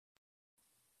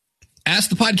Ask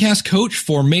the Podcast Coach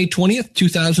for May 20th,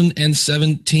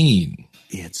 2017.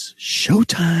 It's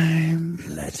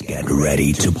showtime. Let's get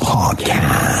ready to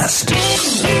podcast.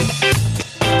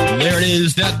 There it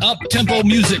is, that up-tempo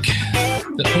music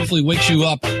that hopefully wakes you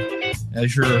up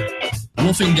as you're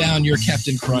wolfing down your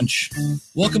Captain Crunch.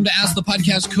 Welcome to Ask the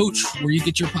Podcast Coach, where you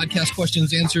get your podcast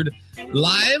questions answered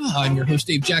live. I'm your host,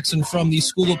 Dave Jackson from the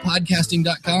School of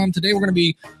Podcasting.com. Today we're going to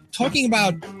be talking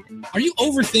about, are you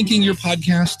overthinking your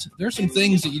podcast? There are some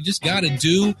things that you just got to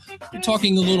do. We're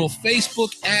talking a little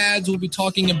Facebook ads. We'll be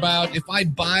talking about, if I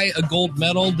buy a gold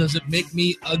medal, does it make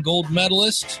me a gold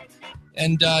medalist?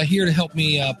 And here to help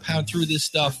me pound through this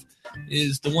stuff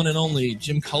is the one and only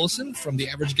Jim Cullison from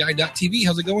theaverageguy.tv.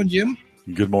 How's it going, Jim?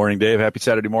 Good morning, Dave. Happy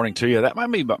Saturday morning to you. That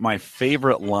might be my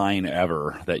favorite line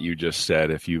ever that you just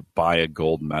said. If you buy a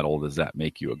gold medal, does that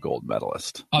make you a gold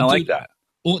medalist? I like that.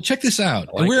 Well, check this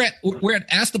out. Like we're at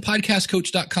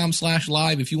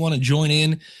askthepodcastcoach.com/live. If you want to join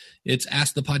in, it's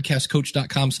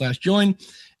askthepodcastcoach.com/join.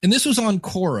 And this was on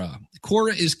Quora.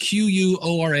 Quora is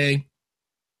Quora.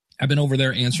 I've been over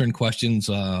there answering questions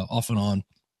off and on.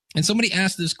 And somebody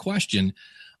asked this question.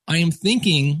 I am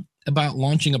thinking about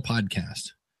launching a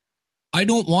podcast. I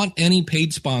don't want any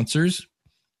paid sponsors.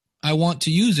 I want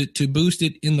to use it to boost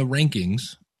it in the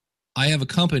rankings. I have a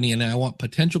company and I want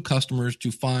potential customers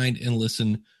to find and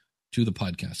listen to the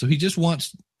podcast. So he just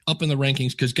wants up in the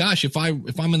rankings because, gosh, if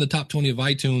I'm in the top 20 of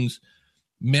iTunes,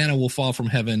 manna will fall from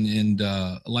heaven and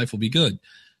life will be good.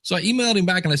 So I emailed him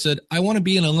back and I said, I want to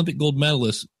be an Olympic gold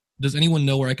medalist. Does anyone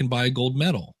know where I can buy a gold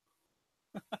medal?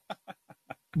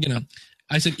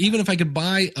 I said, even if I could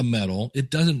buy a medal,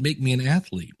 it doesn't make me an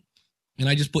athlete. And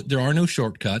I just put, there are no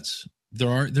shortcuts.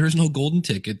 There is no golden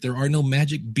ticket. There are no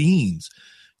magic beans.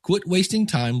 Quit wasting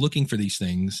time looking for these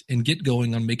things and get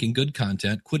going on making good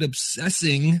content. Quit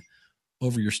obsessing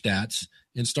over your stats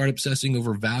and start obsessing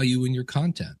over value in your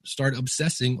content. Start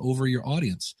obsessing over your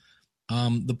audience.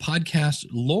 The podcast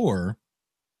Lore,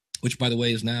 which, by the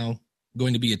way, is now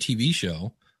going to be a TV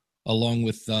show, along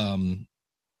with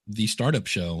the Startup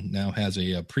Show, now has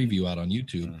a preview out on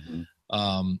YouTube.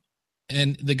 Mm-hmm.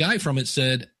 And the guy from it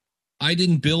said, I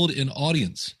didn't build an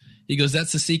audience. He goes,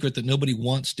 that's the secret that nobody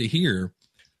wants to hear.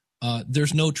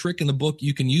 There's no trick in the book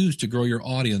you can use to grow your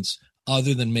audience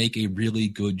other than make a really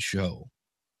good show.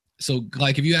 So,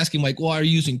 like, if you ask him, like, well, are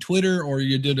you using Twitter or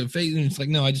you did a Facebook? It's like,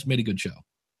 no, I just made a good show.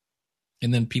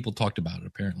 And then people talked about it,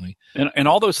 apparently. And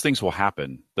all those things will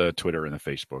happen, the Twitter and the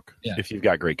Facebook, yeah, if you've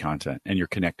got great content and you're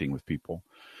connecting with people.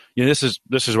 This is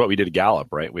what we did at Gallup,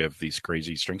 right? We have these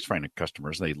crazy StrengthsFinder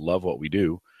customers. They love what we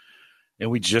do.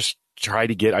 And I just try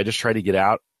to get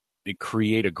out and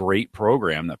create a great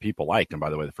program that people like. And by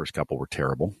the way, the first couple were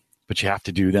terrible, but you have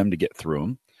to do them to get through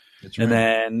them. That's right. And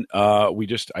then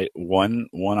one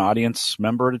audience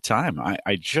member at a time.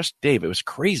 Dave, it was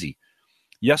crazy.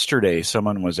 Yesterday,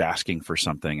 someone was asking for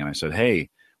something, and I said, hey,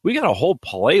 we got a whole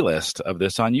playlist of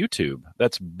this on YouTube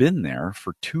that's been there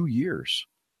for 2 years.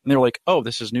 And they're like, oh,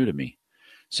 this is new to me.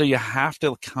 So you have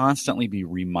to constantly be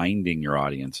reminding your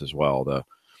audience as well,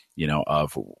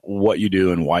 of what you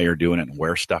do and why you're doing it and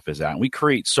where stuff is at. And we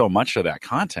create so much of that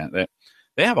content that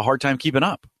they have a hard time keeping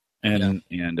up. And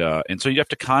so you have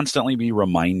to constantly be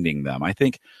reminding them. I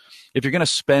think if you're going to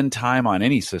spend time on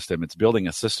any system, it's building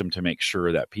a system to make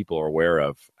sure that people are aware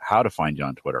of how to find you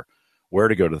on Twitter, where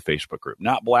to go to the Facebook group,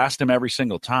 not blast them every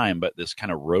single time, but this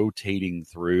kind of rotating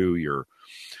through your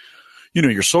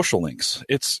social links.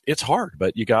 It's hard,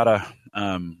 but you gotta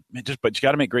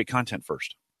make great content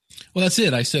first. Well, that's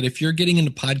it. I said, if you're getting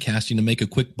into podcasting to make a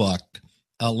quick buck,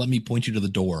 let me point you to the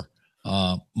door.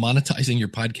 Monetizing your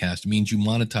podcast means you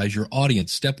monetize your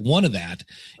audience. Step one of that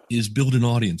is build an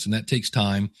audience, and that takes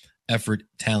time, effort,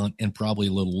 talent, and probably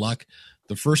a little luck.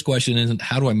 The first question isn't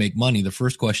how do I make money? The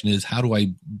first question is how do I,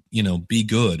 be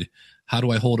good? How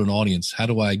do I hold an audience? How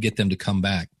do I get them to come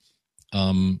back?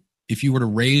 If you were to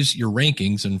raise your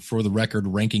rankings, and for the record,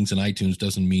 rankings in iTunes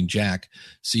doesn't mean jack,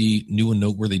 see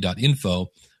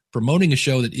newandnoteworthy.info. Promoting a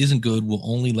show that isn't good will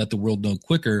only let the world know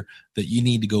quicker that you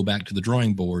need to go back to the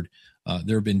drawing board.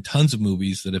 There have been tons of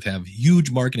movies that have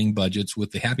huge marketing budgets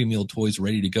with the Happy Meal toys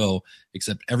ready to go,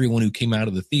 except everyone who came out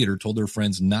of the theater told their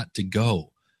friends not to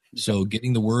go. So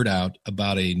getting the word out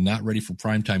about a not ready for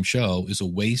primetime show is a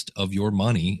waste of your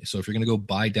money. So if you're going to go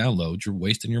buy downloads, you're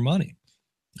wasting your money.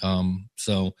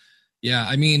 Yeah,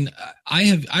 I mean,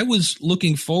 I was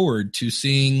looking forward to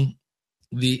seeing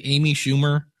the Amy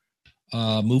Schumer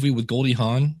movie with Goldie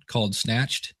Hawn called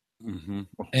Snatched. Mm-hmm.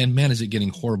 And man, is it getting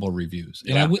horrible reviews.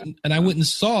 And I went and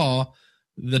saw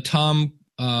the Tom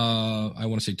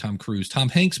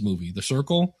Hanks movie, The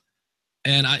Circle.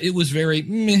 And it was very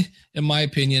meh, in my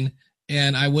opinion.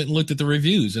 And I went and looked at the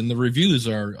reviews, and the reviews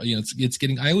are, it's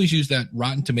getting, I always use that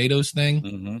Rotten Tomatoes thing,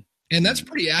 Mm-hmm. and that's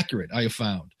pretty accurate, I have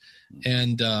found.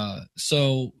 And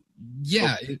so,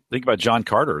 yeah. Think about John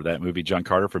Carter, that movie, John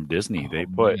Carter from Disney. They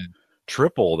put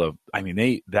triple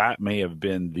that may have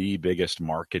been the biggest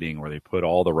marketing where they put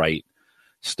all the right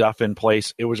stuff in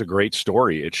place. It was a great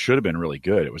story. It should have been really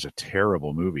good. It was a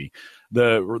terrible movie.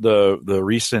 The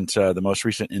most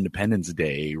recent Independence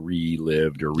Day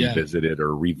relived or revisited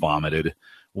or revomited.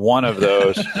 One of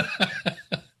those.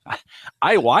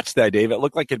 I watched that, Dave. It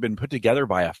looked like it had been put together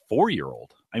by a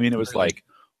 4-year-old. I mean, it was like,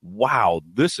 wow,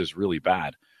 this is really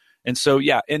bad. And so,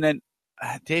 yeah. And then,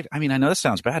 Dave, I mean, I know this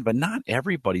sounds bad, but not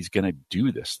everybody's going to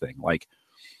do this thing. Like,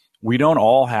 we don't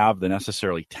all have the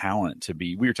necessarily talent to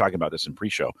be, we were talking about this in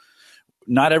pre-show.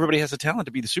 Not everybody has the talent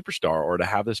to be the superstar or to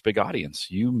have this big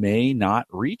audience. You may not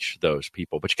reach those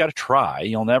people, but you got to try.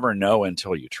 You'll never know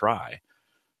until you try.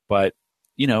 But,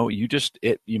 you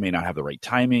may not have the right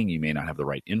timing. You may not have the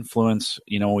right influence.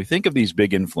 When we think of these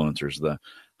big influencers, the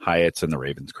Hyatts and the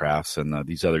Ravenscrafts and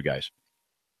these other guys,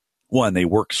 one, they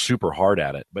work super hard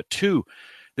at it. But two,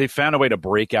 they found a way to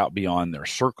break out beyond their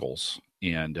circles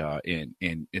and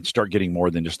start getting more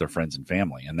than just their friends and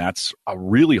family. And that's a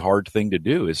really hard thing to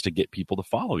do, is to get people to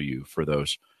follow you for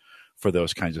those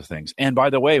kinds of things. And by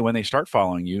the way, when they start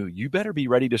following you, you better be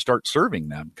ready to start serving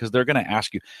them, because they're going to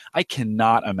ask you. I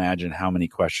cannot imagine how many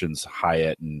questions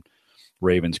Hyatt and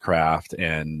Ravenscraft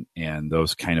and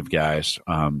those kind of guys.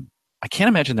 I can't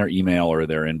imagine their email or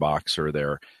their inbox or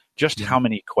their how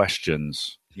many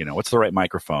questions, what's the right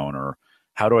microphone, or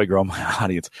how do I grow my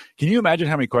audience? Can you imagine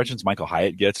how many questions Michael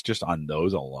Hyatt gets just on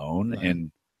those alone? Right.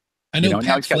 And I know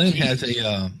Pat Flynn has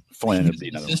a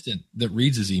assistant that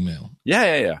reads his email.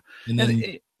 Yeah. And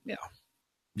then,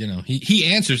 he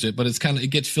answers it, but it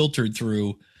gets filtered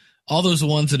through all those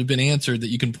ones that have been answered that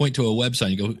you can point to a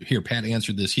website. You go, here, Pat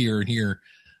answered this here and here.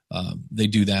 They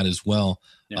do that as well.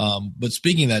 Yeah. But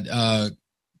speaking of that,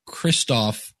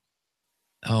 Christoph,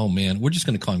 oh man, we're just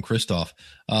going to call him Christoph.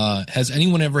 Has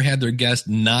anyone ever had their guest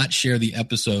not share the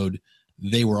episode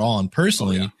they were on?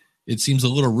 Personally, It seems a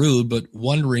little rude, but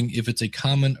wondering if it's a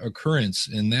common occurrence.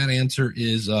 And that answer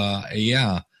is,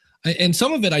 yeah. And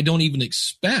some of it I don't even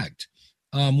expect.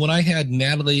 When I had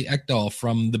Natalie Ekdahl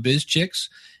from the Biz Chicks,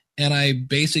 and I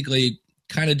basically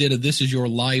kind of did a This Is Your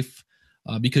Life,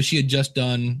 because she had just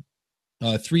done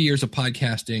 3 years of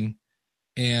podcasting.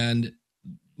 And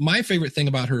my favorite thing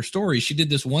about her story, she did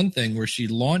this one thing where she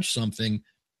launched something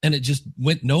and it just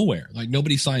went nowhere. Like,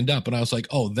 nobody signed up. And I was like,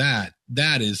 oh, that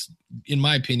is, in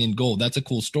my opinion, gold. That's a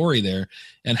cool story there.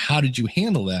 And how did you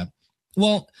handle that?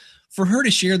 Well, for her to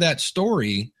share that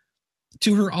story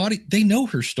to her audience, they know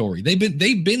her story.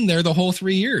 They've been there the whole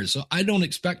 3 years. So I don't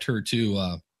expect her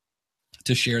to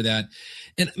share that.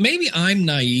 And maybe I'm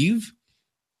naive.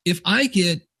 If I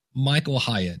get Michael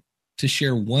Hyatt to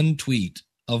share one tweet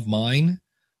of mine,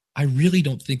 I really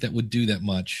don't think that would do that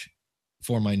much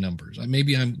for my numbers.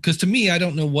 Because to me, I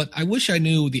don't know I wish I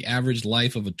knew the average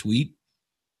life of a tweet,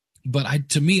 but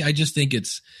to me, I just think it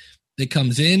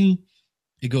comes in,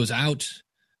 it goes out,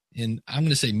 and I'm going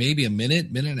to say maybe a minute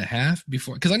and a half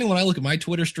before, because I know when I look at my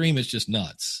Twitter stream, it's just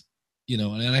nuts,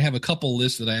 and I have a couple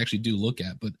lists that I actually do look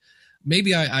at, but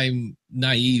maybe I'm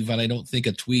naive and I don't think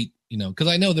a tweet, because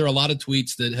I know there are a lot of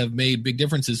tweets that have made big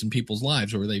differences in people's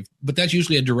lives, but that's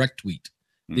usually a direct tweet.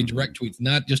 They direct tweets,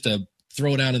 not just a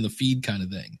throw it out in the feed kind of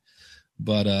thing.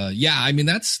 But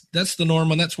that's the norm,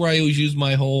 and that's where I always use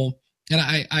my whole. And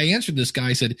I answered this guy.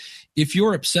 I said, if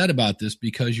you're upset about this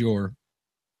because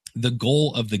the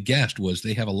goal of the guest was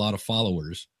they have a lot of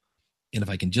followers, and if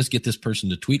I can just get this person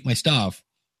to tweet my stuff,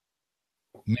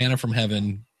 manna from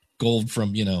heaven, gold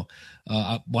from,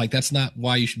 like, that's not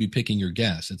why you should be picking your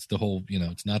guest. It's the whole,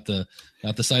 it's not the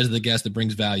size of the guest that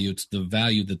brings value. It's the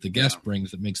value that the guest brings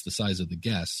that makes the size of the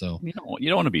guest. So you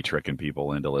don't want to be tricking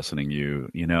people into listening to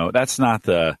you. That's not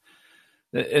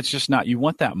it's just not, you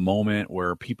want that moment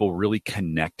where people really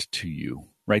connect to you,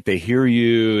 right? They hear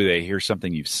you, they hear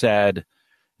something you've said.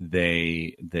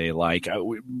 They like,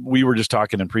 we were just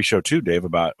talking in pre-show too, Dave,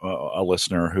 about a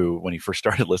listener who, when he first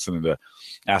started listening to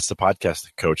Ask the Podcast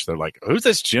Coach, they're like, who's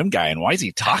this Jim guy and why is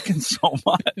he talking so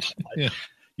much?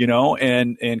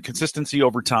 And consistency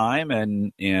over time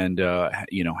and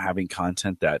having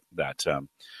content that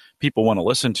people want to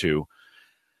listen to.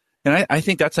 And I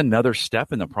think that's another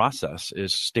step in the process,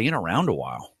 is staying around a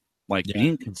while,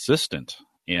 being consistent.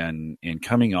 And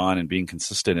coming on and being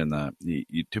consistent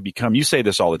to become, you say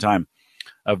this all the time,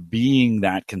 of being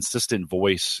that consistent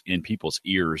voice in people's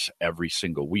ears every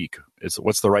single week.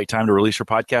 What's the right time to release your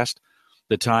podcast?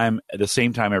 The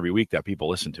same time every week that people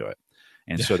listen to it.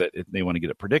 And so that they want to get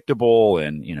it predictable.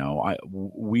 And,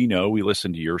 we know we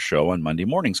listen to your show on Monday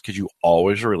mornings because you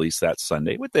always release that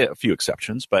Sunday with a few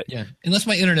exceptions. But yeah, unless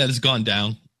my internet has gone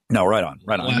down. No, right on.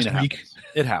 Last week.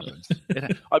 It happens.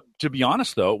 To be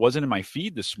honest, though, it wasn't in my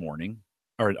feed this morning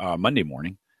or Monday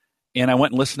morning. And I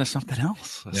went and listened to something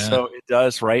else. Yeah. So it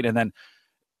does, right? And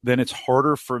then it's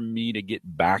harder for me to get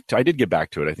back to. I did get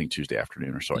back to it, I think, Tuesday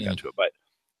afternoon or so I got to it. But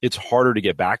it's harder to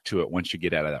get back to it once you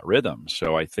get out of that rhythm.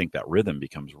 So I think that rhythm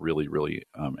becomes really, really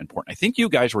important. I think you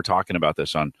guys were talking about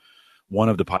this on one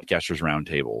of the Podcasters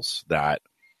Roundtables, that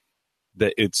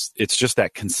it's just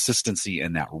that consistency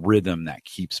and that rhythm that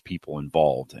keeps people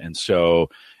involved. And so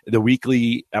the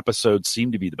weekly episodes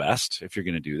seem to be the best if you're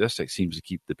going to do this. It seems to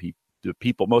keep the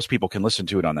people, most people can listen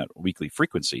to it on that weekly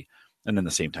frequency and then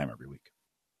the same time every week.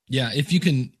 Yeah, if you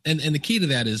can, and the key to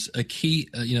that is a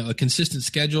consistent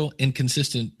schedule and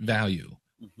consistent value.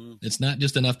 Mm-hmm. It's not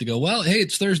just enough to go, well, hey,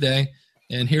 it's Thursday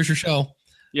and here's your show.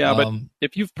 Yeah, but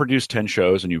if you've produced 10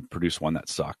 shows and you produce one that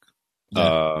suck,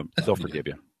 they'll forgive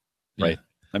you, right? Yeah.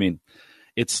 I mean,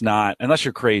 it's not, unless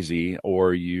you're crazy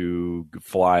or you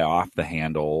fly off the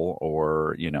handle or,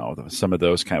 some of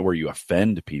those kind of where you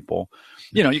offend people.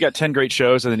 You got 10 great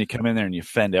shows and then you come in there and you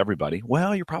offend everybody.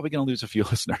 Well, you're probably going to lose a few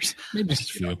listeners. Maybe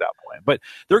just a few at that point. But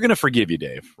they're going to forgive you,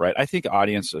 Dave, right? I think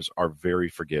audiences are very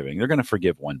forgiving. They're going to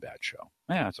forgive one bad show.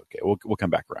 Yeah, it's okay. We'll come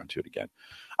back around to it again.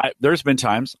 There's been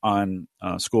times on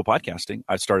school podcasting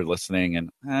I started listening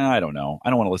and I don't know. I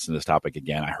don't want to listen to this topic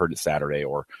again. I heard it Saturday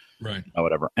or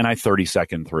whatever. And I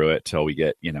 30-second through it till we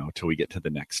get to the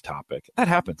next topic. That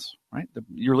happens, right?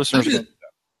 Your listeners.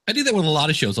 I do that with a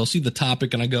lot of shows. I'll see the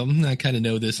topic and I go, I kind of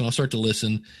know this, and I'll start to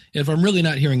listen. And if I'm really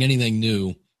not hearing anything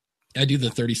new, I do the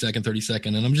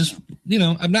 30-second, and I'm just,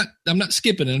 I'm not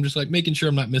skipping it. I'm just like making sure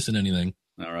I'm not missing anything.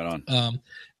 All right on.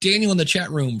 Daniel in the chat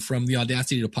room from the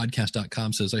Audacity to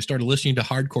Podcast.com says, I started listening to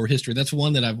Hardcore History. That's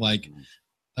one that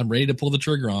I'm ready to pull the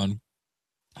trigger on.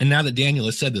 And now that Daniel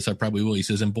has said this, I probably will. He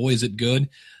says, and boy, is it good.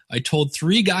 I told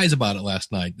 3 guys about it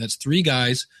last night. That's 3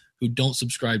 guys who don't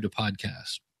subscribe to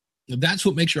podcasts. That's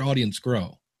what makes your audience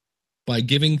grow, by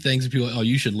giving things to people. Oh,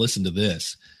 you should listen to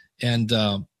this. And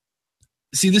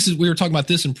we were talking about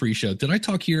this in pre-show. Did I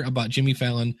talk here about Jimmy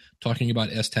Fallon talking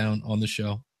about S-Town on the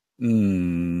show?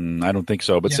 I don't think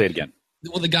so, but say it again.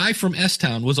 Well, the guy from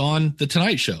S-Town was on The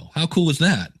Tonight Show. How cool is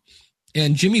that?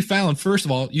 And Jimmy Fallon, first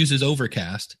of all, uses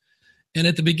Overcast. And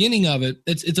at the beginning of it,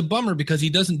 it's a bummer because he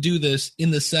doesn't do this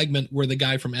in the segment where the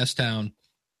guy from S-Town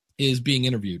is being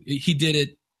interviewed. He did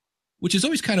it, which is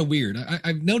always kind of weird.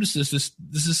 I've noticed this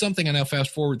is something I now fast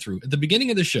forward through. At the beginning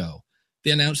of the show,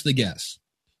 they announce the guests.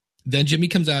 Then Jimmy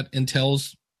comes out and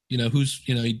tells,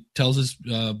 he tells his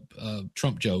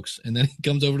Trump jokes, and then he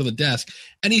comes over to the desk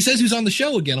and he says who's on the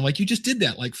show again. I'm like, you just did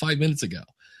that like 5 minutes ago.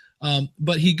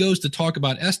 But he goes to talk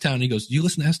about S-Town. He goes, do you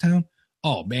listen to S-Town?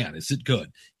 Oh man, is it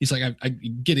good? He's like, I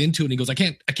get into it. And he goes, I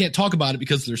can't talk about it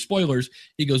because there's spoilers.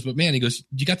 He goes, but man,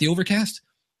 you got the Overcast?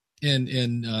 And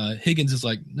Higgins is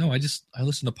like, no, I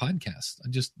listen to podcasts.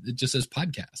 It just says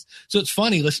podcast. So it's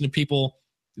funny listening to people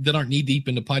that aren't knee deep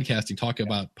into podcasting talk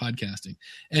about podcasting.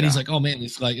 And he's like, oh man, and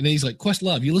then he's like,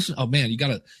 Questlove, you listen. Oh man, you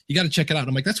gotta check it out.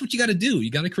 I'm like, that's what you got to do. You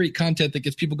got to create content that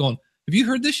gets people going. Have you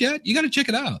heard this yet? You got to check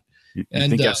it out. You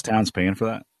think S-Town's paying for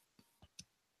that?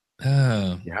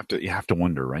 You have to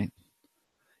wonder, right?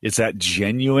 Is that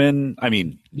genuine? I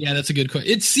mean, yeah, that's a good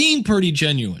question. It seemed pretty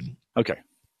genuine. Okay.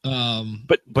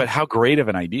 But how great of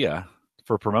an idea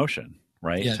for promotion,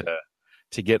 right? Yeah.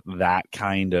 To get that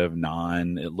kind of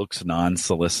non-solicited.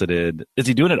 Is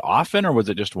he doing it often or was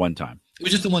it just one time? It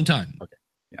was just the one time. Okay.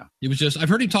 Yeah. It was just, I've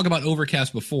heard him talk about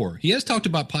Overcast before. He has talked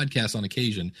about podcasts on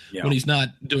occasion when he's not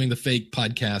doing the fake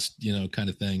podcast, kind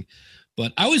of thing.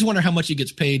 But I always wonder how much he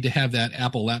gets paid to have that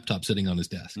Apple laptop sitting on his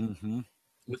desk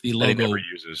with the logo. That he never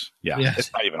uses. Yeah.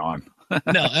 It's not even on.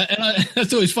 No,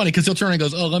 that's always funny because he'll turn and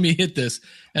goes, "Oh, let me hit this,"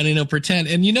 and he'll pretend,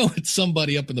 and it's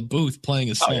somebody up in the booth playing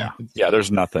a song. Yeah.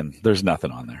 There's nothing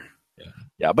on there.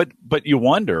 Yeah. But you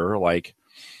wonder, like,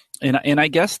 and I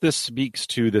guess this speaks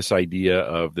to this idea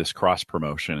of this cross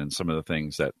promotion and some of the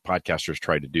things that podcasters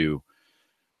try to do.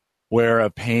 Where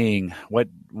paying, what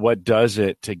does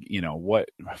it to what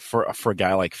for a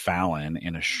guy like Fallon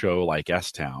in a show like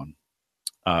S-Town?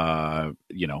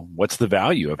 What's the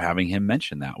value of having him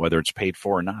mention that, whether it's paid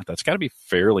for or not? That's got to be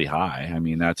fairly high. I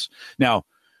mean, that's now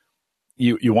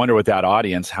you wonder with that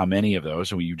audience, how many of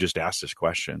those, and you just asked this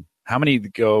question, how many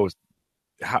go,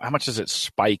 how much does it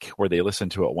spike where they listen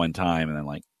to it one time and then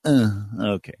like,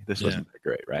 okay, this wasn't that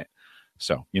great, right?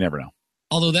 So you never know.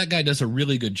 Although that guy does a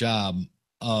really good job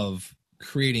of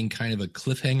creating kind of a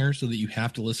cliffhanger so that you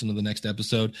have to listen to the next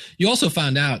episode. You also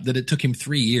found out that it took him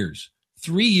 3 years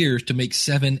 3 years to make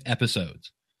 7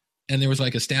 episodes. And there was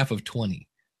like a staff of 20.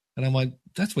 And I'm like,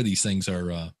 that's why these things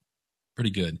are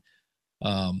pretty good.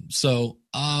 So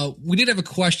we did have a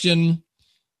question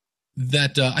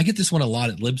that I get this one a lot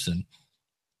at Libsyn.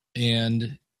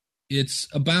 And it's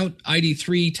about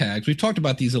ID3 tags. We've talked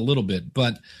about these a little bit,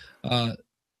 but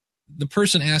the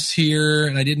person asks here,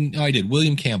 and I did.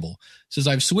 William Campbell says,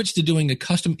 I've switched to doing a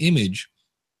custom image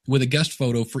with a guest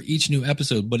photo for each new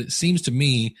episode, but it seems to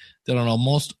me that on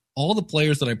almost all the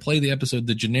players that I play the episode,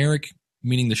 the generic,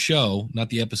 meaning the show, not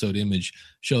the episode image,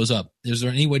 shows up. Is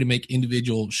there any way to make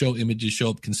individual show images show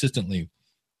up consistently?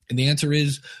 And the answer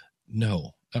is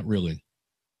no, not really.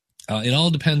 It all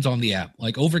depends on the app.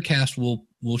 Like Overcast will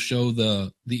show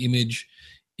the image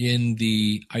in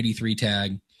the ID3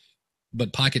 tag,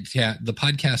 but the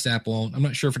podcast app won't. I'm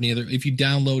not sure if any other, if you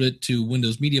download it to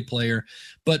Windows Media Player,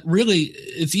 but really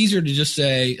it's easier to just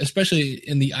say, especially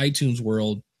in the iTunes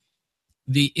world,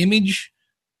 the image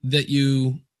that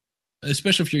you,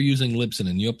 especially if you're using Libsyn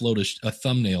and you upload a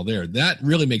thumbnail there, that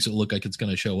really makes it look like it's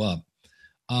going to show up.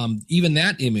 Even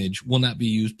that image will not be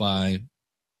used by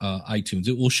iTunes.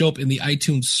 It will show up in the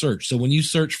iTunes search. So when you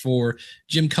search for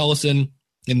Jim Cullison,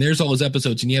 and there's all his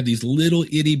episodes, and you have these little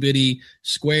itty bitty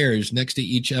squares next to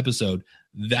each episode,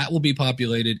 that will be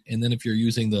populated. And then if you're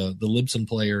using the Libsyn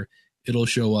player, it'll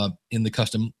show up in the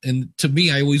custom. And to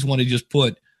me, I always want to just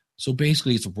put, so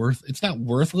basically it's not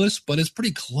worthless, but it's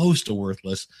pretty close to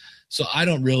worthless. So I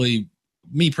don't really,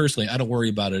 me personally, I don't worry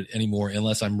about it anymore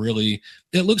unless I'm really,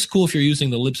 it looks cool if you're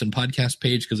using the Libsyn podcast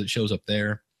page because it shows up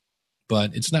there,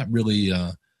 but it's not really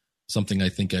something I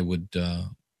think I would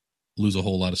lose a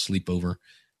whole lot of sleep over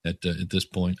at this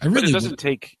point. But it doesn't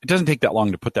take that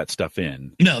long to put that stuff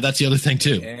in. No, that's the other thing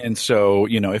too. And so,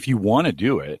 if you want to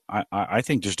do it, I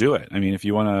think just do it. I mean, if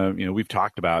you want to, we've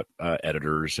talked about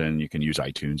editors, and you can use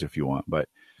iTunes if you want,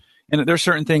 and there's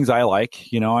certain things I like.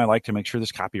 I like to make sure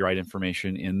there's copyright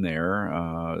information in there.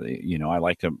 I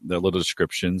like the little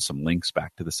description, some links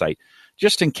back to the site,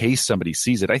 just in case somebody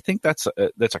sees it. I think that's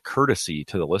a courtesy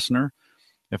to the listener.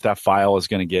 If that file is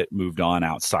going to get moved on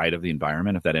outside of the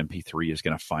environment, if that MP3 is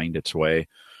going to find its way.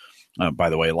 By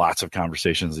the way, lots of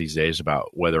conversations these days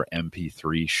about whether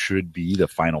MP3 should be the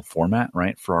final format,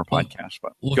 right, for our podcast.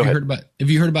 But have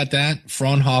you heard about that?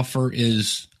 Fraunhofer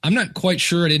is, I'm not quite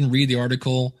sure. I didn't read the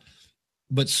article,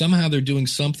 but somehow they're doing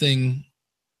something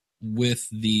with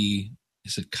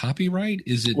is it copyright?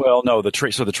 Is it? Well, no, the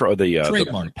trademark,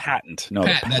 the patent. No, the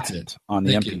patent that's it. On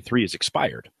the MP3 is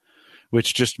expired,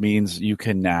 which just means you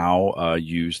can now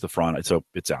use the front. So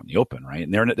it's out in the open, right?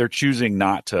 And they're choosing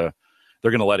not to. They're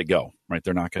going to let it go, right?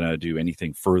 They're not going to do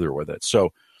anything further with it.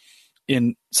 So,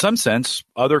 in some sense,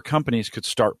 other companies could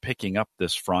start picking up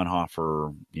this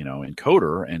Fraunhofer,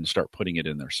 encoder and start putting it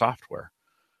in their software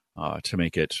to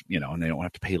make it, and they don't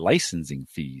have to pay licensing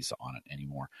fees on it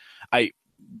anymore.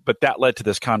 But that led to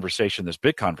this conversation, this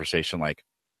big conversation, like,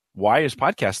 why is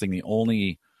podcasting the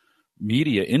only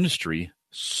media industry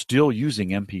still using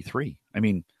MP3? I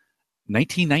mean,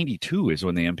 1992 is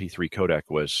when the MP3 codec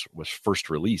was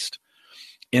first released,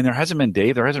 and there hasn't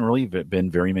really been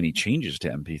very many changes to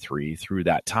MP3 through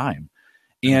that time.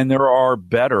 And there are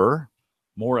better,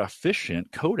 more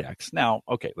efficient codecs now.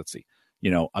 Okay, let's see.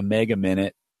 A mega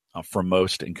minute for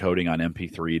most encoding on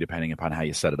MP3, depending upon how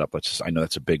you set it up. I know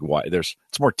that's a big why. It's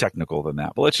more technical than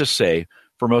that, but let's just say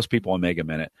for most people, a mega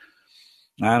minute.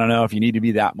 I don't know if you need to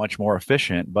be that much more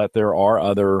efficient, but there are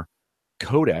other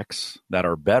codecs that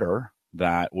are better,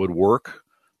 that would work,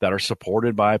 that are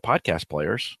supported by podcast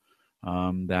players.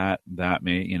 That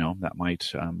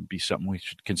might be something we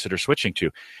should consider switching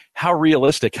to. How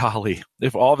realistic, Holly,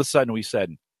 if all of a sudden we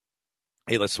said,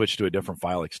 hey, let's switch to a different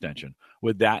file extension,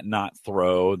 would that not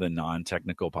throw the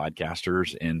non-technical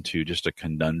podcasters into just a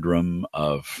conundrum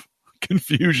of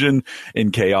confusion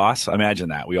and chaos? Imagine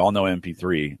that. We all know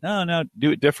MP3. No,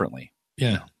 do it differently.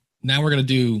 Yeah. Now we're going to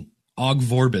do Ogg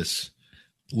Vorbis,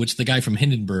 which the guy from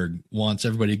Hindenburg wants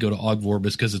everybody to go to Ogg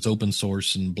Vorbis because it's open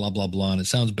source and blah, blah, blah. And it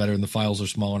sounds better and the files are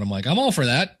small. And I'm like, I'm all for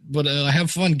that. But I have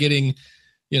fun getting,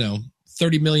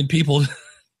 30 million people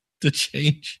to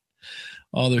change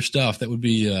all their stuff. That would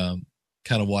be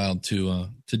kind of wild to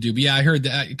do. But yeah, I heard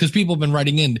that because people have been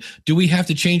writing in, do we have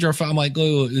to change our file? I'm like,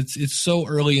 oh, it's so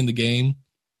early in the game.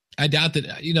 I doubt that,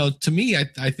 to me,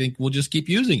 I think we'll just keep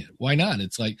using it. Why not?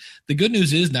 It's like, the good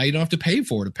news is now you don't have to pay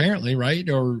for it, apparently, right?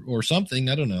 Or something.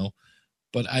 I don't know.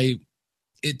 But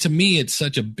to me, it's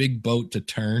such a big boat to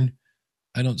turn.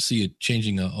 I don't see it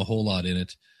changing a whole lot in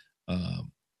it.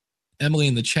 Emily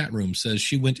in the chat room says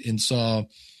she went and saw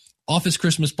Office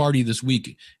Christmas Party this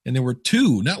week, and there were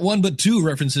not one, but two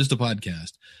references to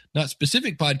podcast. Not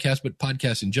specific podcasts, but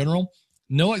podcasts in general.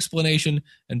 No explanation,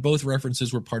 and both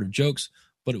references were part of jokes,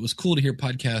 but it was cool to hear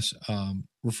podcasts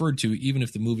referred to, even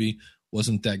if the movie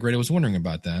wasn't that great. I was wondering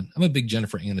about that. I'm a big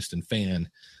Jennifer Aniston fan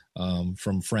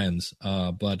from Friends.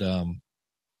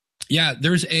 Yeah,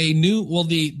 there's a new,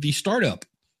 the startup,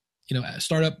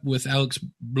 startup with Alex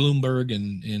Bloomberg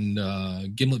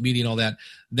and Gimlet Media and all that.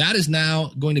 That is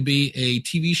now going to be a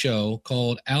TV show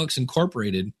called Alex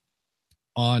Incorporated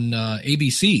on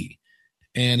ABC.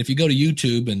 And if you go to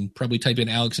YouTube and probably type in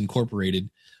Alex Incorporated,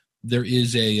 there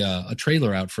is a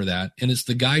trailer out for that. And it's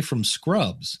the guy from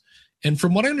Scrubs. And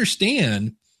from what I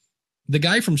understand, the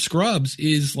guy from Scrubs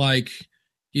is like,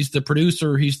 he's the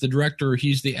producer, he's the director,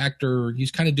 he's the actor.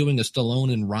 He's kind of doing a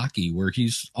Stallone and Rocky where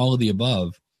he's all of the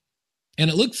above. And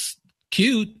it looks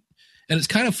cute. And it's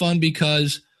kind of fun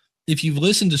because if you've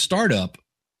listened to Startup,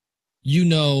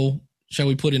 shall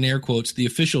we put in air quotes, the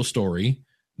official story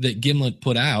that Gimlet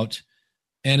put out.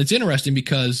 And it's interesting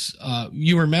because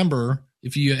you remember,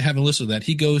 if you haven't listened to that,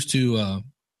 he goes to,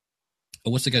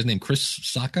 what's the guy's name? Chris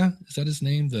Sacca? Is that his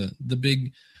name? The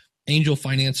big angel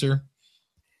financer.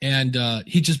 And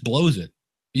he just blows it.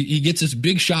 He gets this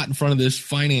big shot in front of this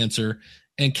financer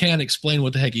and can't explain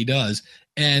what the heck he does.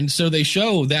 And so they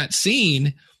show that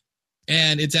scene,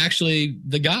 and it's actually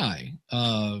the guy,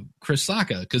 Chris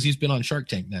Sacca, because he's been on Shark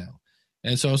Tank now.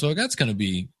 And so that's going to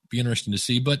be interesting to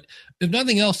see. But if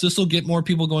nothing else, this will get more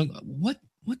people going, what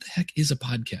the heck is a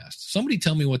podcast? Somebody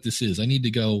tell me what this is. I need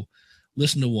to go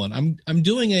listen to one. I'm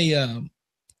doing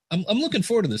I'm looking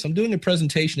forward to this. I'm doing a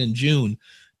presentation in June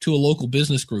to a local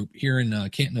business group here in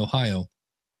Canton, Ohio.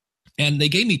 And they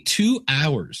gave me 2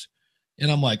 hours.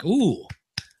 And I'm like, ooh,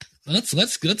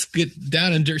 let's get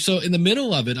down and dirt. So in the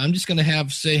middle of it, I'm just going to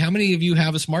say, how many of you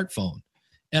have a smartphone?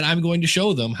 And I'm going to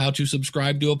show them how to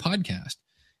subscribe to a podcast.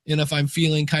 And if I'm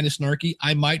feeling kind of snarky,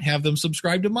 I might have them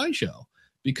subscribe to my show,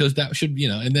 because that should,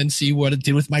 and then see what it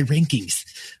did with my rankings,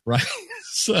 right?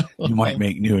 So you might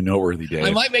make new and noteworthy, Dave.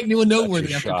 I might make new and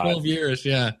noteworthy after 12 years.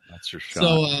 Yeah. That's your shot.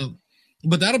 So,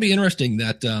 but that'll be interesting.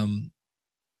 That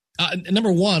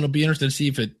number one, I'll be interested to see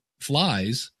if it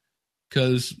flies,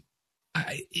 because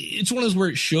it's one of those where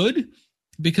it should,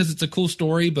 because it's a cool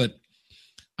story. But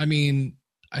I mean,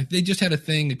 they just had a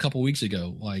thing a couple weeks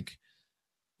ago, like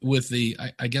with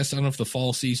I guess, I don't know if the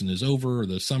fall season is over or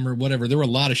the summer, whatever. There were a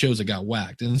lot of shows that got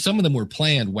whacked, and some of them were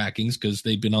planned whackings because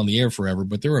they've been on the air forever,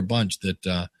 but there were a bunch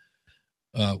that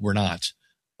were not.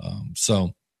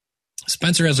 So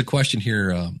Spencer has a question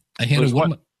here. I handled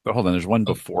one. But hold on, there's one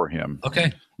before him.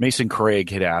 Okay. Mason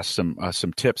Craig had asked some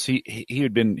tips.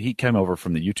 He came over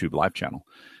from the YouTube live channel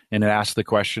and had asked the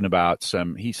question about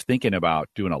he's thinking about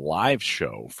doing a live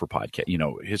show for podcast.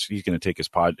 He's going to take his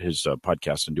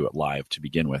podcast and do it live to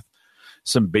begin with.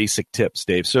 Some basic tips,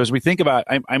 Dave. So as we think about,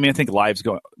 I think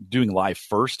doing live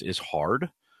first is hard.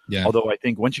 Yeah. Although I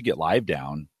think once you get live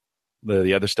down,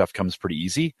 the other stuff comes pretty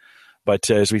easy.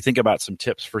 But as we think about some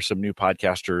tips for some new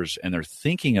podcasters, and they're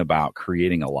thinking about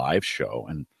creating a live show,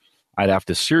 and I'd have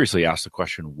to seriously ask the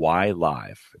question, why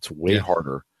live? It's way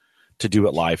harder to do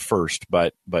it live first.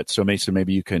 But so Mason,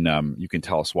 maybe you can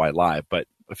tell us why live. But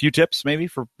a few tips maybe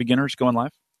for beginners going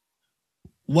live.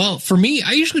 Well, for me,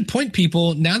 I usually point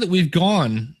people, now that we've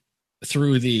gone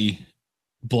through the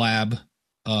blab,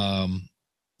 I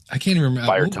can't even remember.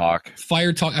 Fire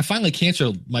Talk. I finally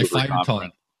canceled my Uber Fire conference.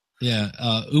 Talk. Yeah,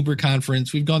 Uber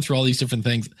conference. We've gone through all these different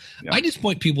things. Yeah. I just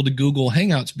point people to Google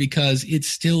Hangouts because it's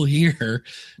still here.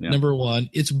 Yeah. Number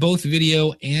one, it's both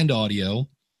video and audio.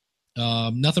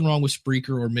 Nothing wrong with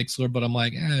Spreaker or Mixler, but I'm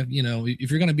like,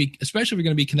 if you're going to be, especially if you're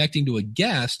going to be connecting to a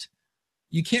guest,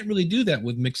 you can't really do that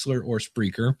with Mixler or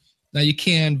Spreaker. Now you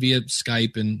can via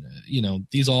Skype, and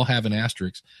these all have an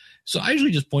asterisk. So I usually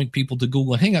just point people to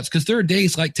Google Hangouts, because there are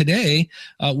days like today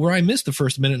where I missed the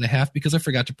first minute and a half because I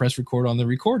forgot to press record on the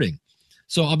recording.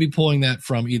 So I'll be pulling that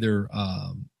from either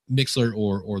Mixler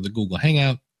or the Google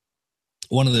Hangout,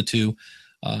 one of the two.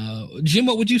 Jim,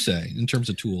 what would you say in terms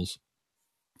of tools?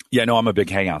 Yeah, no, I'm a big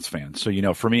Hangouts fan.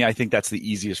 So, for me, I think that's the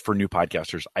easiest for new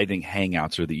podcasters. I think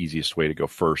Hangouts are the easiest way to go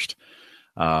first.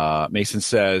 Mason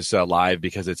says live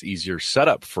because it's easier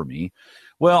setup for me.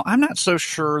 Well, I'm not so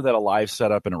sure that a live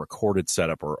setup and a recorded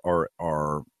setup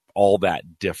are all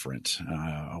that different.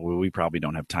 We probably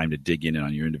don't have time to dig in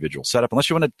on your individual setup unless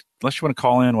you want to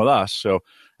call in with us. So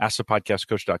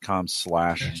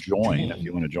askthepodcastcoach.com/join if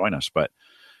you want to join us. But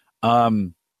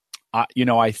I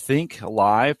think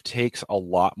live takes a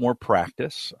lot more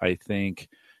practice. I think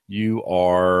you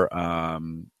are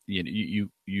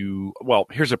well,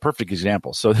 here's a perfect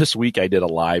example. So this week I did a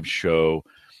live show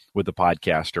with the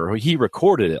podcaster. He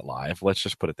recorded it live. Let's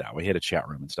just put it that way. He had a chat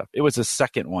room and stuff. It was the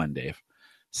second one, Dave.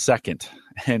 Second.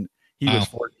 And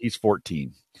He's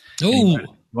 14. Oh, He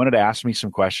wanted to ask me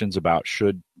some questions about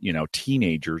should,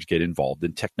 teenagers get involved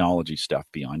in technology stuff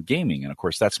beyond gaming. And of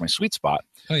course, that's my sweet spot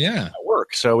oh yeah. at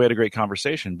work. So we had a great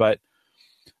conversation, but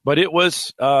it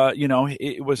was,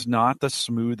 it was not the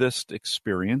smoothest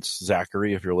experience.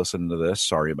 Zachary, if you're listening to this,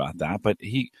 sorry about that. But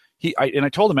I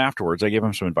told him afterwards, I gave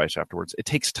him some advice afterwards. It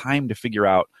takes time to figure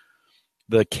out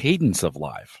the cadence of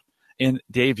live. And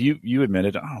Dave, you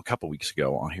admitted, a couple weeks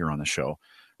ago on here on the show,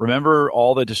 remember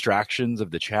all the distractions of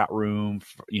the chat room,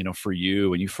 for you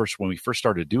when we first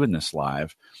started doing this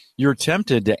live, you're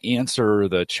tempted to answer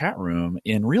the chat room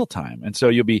in real time. And so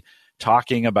you'll be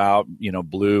talking about,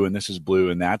 blue, and this is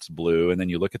blue and that's blue. And then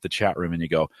you look at the chat room and you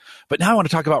go, but now I want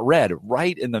to talk about red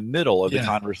right in the middle of the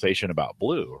conversation about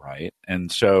blue. Right.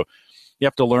 And so you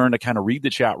have to learn to kind of read the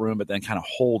chat room, but then kind of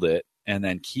hold it and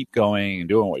then keep going and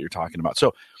doing what you're talking about.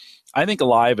 So I think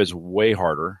live is way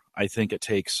harder. I think it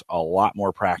takes a lot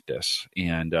more practice.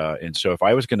 And so if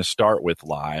I was going to start with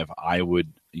live, I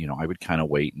would kind of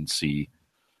wait and see.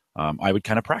 I would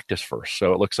kind of practice first.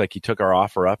 So it looks like he took our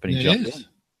offer up and he jumped in.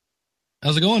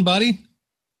 How's it going, buddy?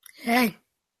 Hey.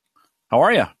 How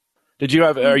are you?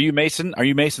 Are you Mason? Are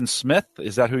you Mason Smith?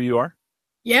 Is that who you are?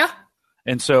 Yeah.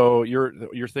 And so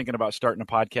you're thinking about starting a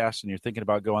podcast and you're thinking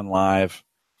about going live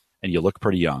and you look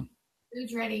pretty young.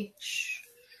 Who's ready?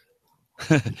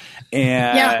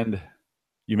 And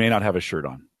you may not have a shirt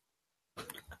on.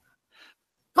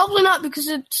 Probably not, because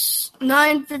it's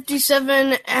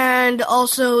 9:57 and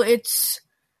also it's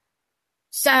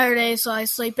Saturday, so I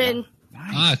sleep in.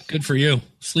 Nice. Good for you.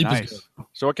 Sleep is nice. good.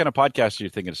 So what kind of podcast are you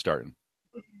thinking of starting?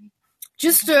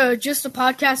 Just a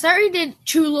podcast. I already did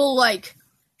 2 little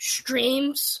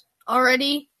streams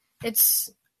already. It's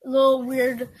a little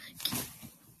weird.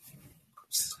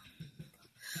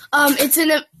 I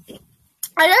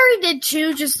already did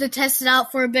 2 just to test it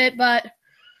out for a bit, but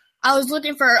I was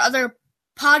looking for other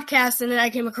podcasts and then I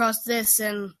came across this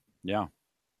and yeah.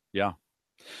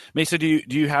 Mesa, do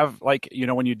you have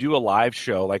when you do a live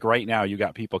show, like right now you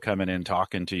got people coming in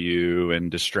talking to you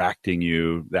and distracting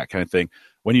you, that kind of thing.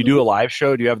 When you do a live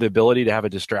show, do you have the ability to have a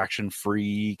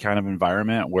distraction-free kind of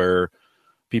environment where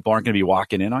people aren't going to be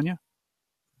walking in on you?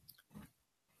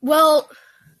 Well,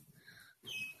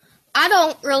 I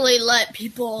don't really let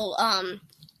people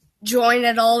join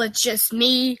at all. It's just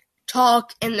me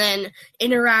talk and then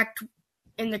interact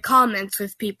in the comments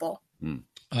with people.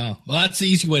 Well, that's the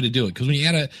easy way to do it, because when you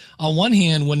add on one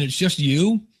hand, when it's just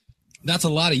you, that's a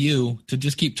lot of you to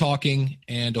just keep talking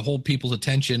and to hold people's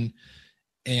attention.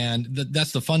 And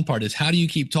that's the fun part, is how do you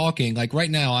keep talking? Like right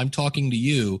now, I'm talking to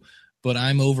you, but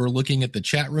I'm over looking at the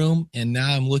chat room, and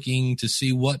now I'm looking to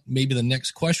see what maybe the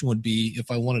next question would be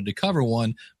if I wanted to cover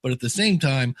one. But at the same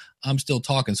time, I'm still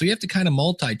talking. So you have to kind of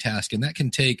multitask, and that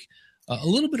can take a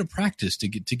little bit of practice to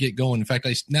get going. In fact,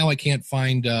 I can't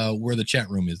find where the chat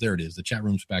room is. There it is. The chat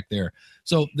room's back there.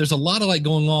 So there's a lot of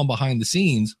going on behind the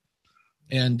scenes.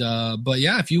 And but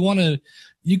yeah, if you want to,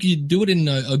 you could do it in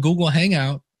a Google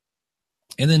Hangout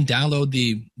and then download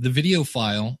the video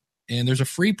file. And there's a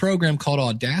free program called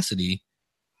Audacity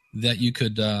that you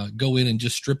could go in and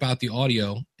just strip out the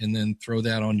audio and then throw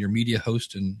that on your media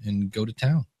host and go to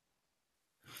town.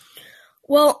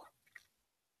 Well,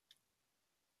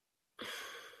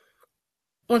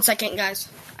 one second, guys.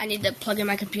 I need to plug in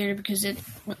my computer because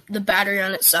the battery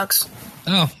on it sucks.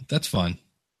 Oh, that's fun.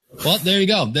 Well, there you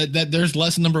go. There's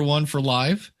lesson number 1 for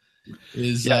live.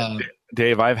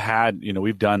 Dave, I've had,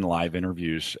 we've done live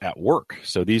interviews at work.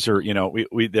 So these are,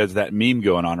 there's that meme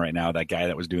going on right now, that guy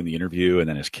that was doing the interview and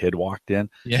then his kid walked in.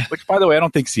 Yeah. Which, by the way, I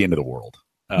don't think it's the end of the world.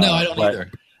 No, I don't either.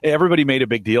 Everybody made a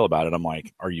big deal about it. I'm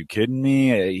like, are you kidding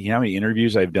me? You know how many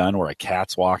interviews I've done where a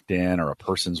cat's walked in or a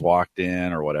person's walked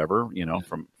in or whatever,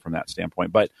 from that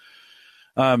standpoint. But,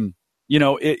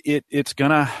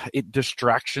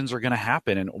 distractions are going to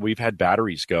happen. And we've had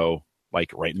batteries go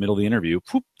right in the middle of the interview,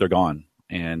 poof, they're gone.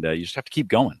 And you just have to keep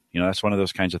going. That's one of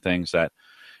those kinds of things that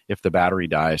if the battery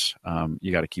dies,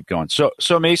 you got to keep going. So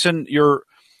Mason,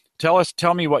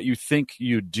 tell me what you think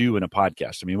you do in a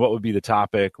podcast. I mean, what would be the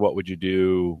topic? What would you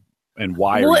do? And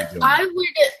why are you doing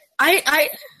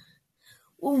it?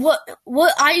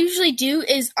 What I usually do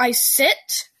is I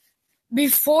sit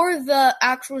before the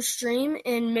actual stream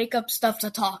and make up stuff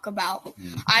to talk about.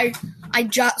 I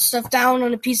jot stuff down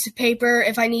on a piece of paper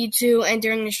if I need to, and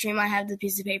during the stream I have the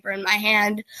piece of paper in my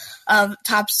hand of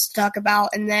topics to talk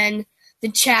about, and then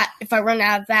the chat, if I run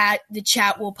out of that, the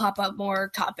chat will pop up more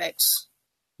topics.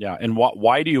 Yeah, and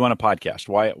why do you want a podcast?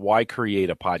 Why create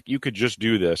a podcast? You could just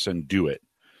do this and do it,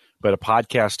 but a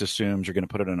podcast assumes you're going to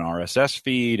put it in an RSS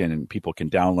feed and people can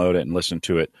download it and listen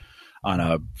to it. on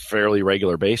a fairly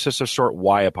regular basis of sort,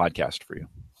 why a podcast for you?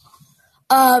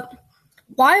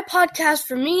 Why a podcast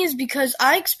for me is because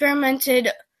I experimented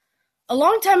a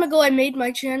long time ago. I made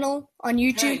my channel on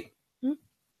YouTube. Hey,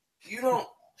 you don't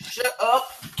shut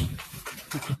up.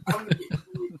 I'm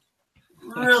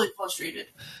really frustrated.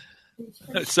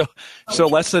 So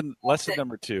lesson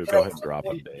number 2. Go ahead and drop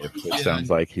it, Dave. It sounds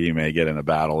like he may get in a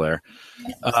battle there.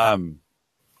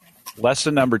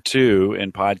 Lesson number 2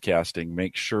 in podcasting: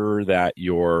 make sure that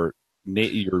your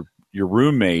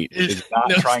roommate is not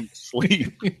trying to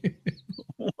sleep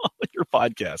while you're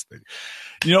podcasting.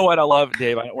 You know what I love,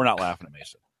 Dave? We're not laughing at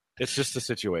Mason. It's just a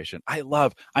situation.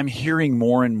 I'm hearing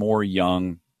more and more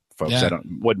young folks. Yeah.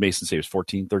 What Mason say was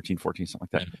 13, 14, something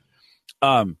like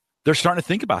that. They're starting to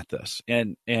think about this.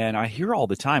 And I hear all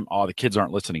the time, the kids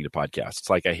aren't listening to podcasts. It's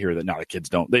like I hear that, no, the kids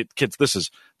don't. This is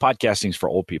podcasting's for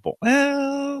old people.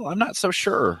 Well, I'm not so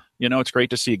sure. It's great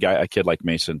to see a kid like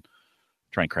Mason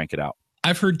try and crank it out.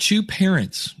 I've heard 2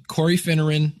 parents, Corey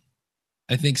Finneran,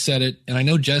 I think, said it, and I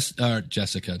know Jessica,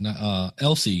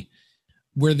 Elsie,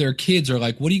 where their kids are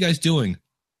like, what are you guys doing?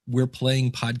 We're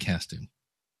playing podcasting.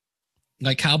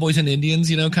 Like cowboys and Indians,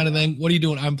 kind of thing. What are you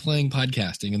doing? I'm playing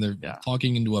podcasting. And they're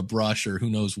talking into a brush or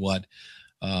who knows what.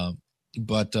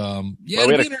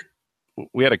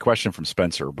 We had a question from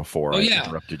Spencer before I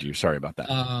interrupted you. Sorry about that.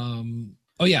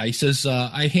 He says,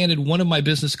 I handed one of my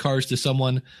business cards to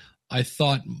someone I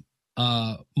thought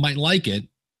might like it.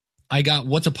 I got,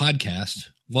 what's a podcast?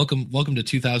 Welcome to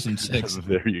 2006.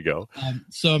 There you go.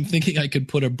 So I'm thinking I could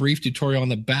put a brief tutorial on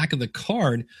the back of the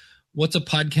card. What's a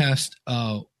podcast?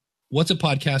 What's a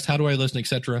podcast? How do I listen,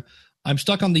 etc. I'm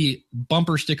stuck on the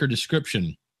bumper sticker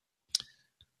description.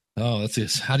 Oh, that's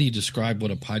this. How do you describe what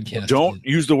a podcast Don't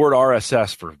use the word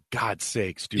RSS, for God's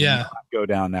sakes. Do Yeah. not go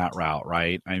down that route,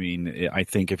 right? I mean, I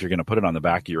think if you're going to put it on the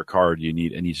back of your card, it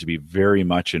needs to be very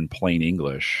much in plain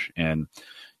English. And,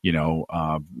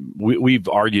 we've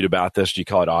argued about this. Do you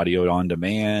call it audio on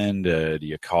demand? Do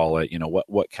you call it,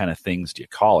 what kind of things do you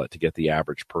call it to get the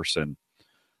average person?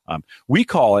 We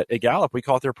call it, at Gallup, we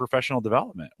call it their professional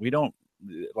development. We don't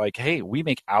hey, we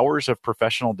make hours of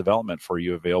professional development for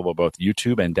you available, both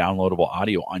YouTube and downloadable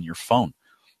audio on your phone.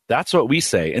 That's what we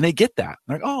say. And they get that.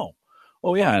 They're like, oh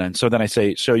yeah. And so then I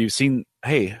say, so you've seen,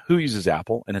 hey, who uses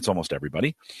Apple? And it's almost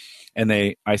everybody. And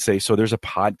I say, so there's a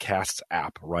podcasts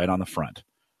app right on the front.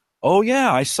 Oh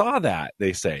yeah, I saw that.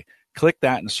 They say, click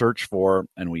that and search for,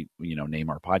 and we name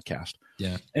our podcast.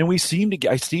 Yeah. And I seem to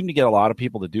get a lot of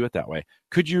people to do it that way.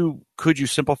 Could you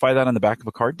simplify that on the back of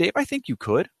a card, Dave? I think you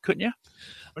could, couldn't you?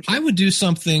 I would do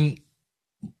something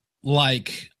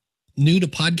like new to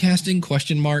podcasting ?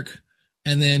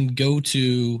 And then go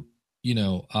to,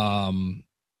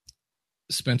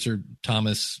 Spencer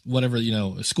Thomas, whatever,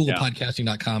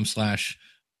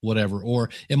 schoolofpodcasting.com/whatever. Or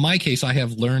in my case, I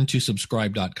have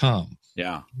learntosubscribe.com.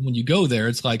 Yeah. When you go there,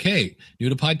 it's like, hey, new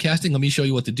to podcasting, let me show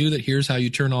you what to do. Here's how you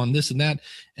turn on this and that,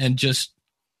 and just,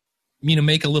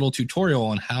 make a little tutorial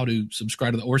on how to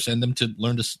subscribe to or send them to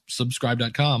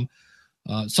learntosubscribe.com.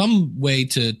 Some way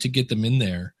to get them in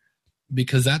there,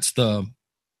 because that's the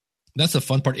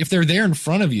fun part. If they're there in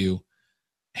front of you,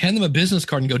 hand them a business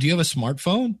card and go, do you have a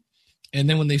smartphone? And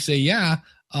then when they say, yeah,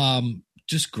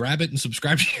 just grab it and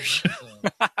subscribe to your show.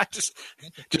 just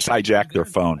hijack their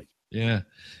phone. Yeah.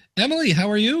 Emily, how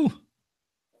are you?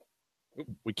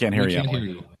 We can't hear you,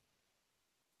 Emily.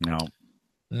 No.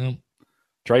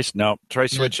 Try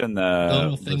switching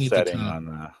the setting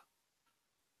on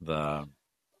the.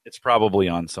 It's probably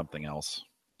on something else.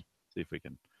 See if we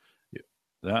can.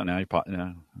 We'll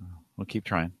keep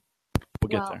trying. We'll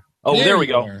get there. Oh, there we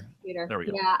go. There we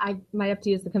go. Yeah, I might have to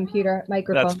use the computer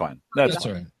microphone. That's fine. That's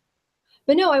all right.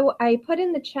 But no, I put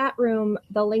in the chat room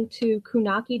the link to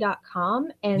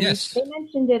kunaki.com, and they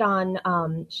mentioned it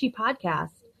on She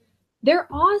Podcast. They're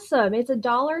awesome. It's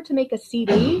 $1 to make a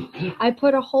CD. I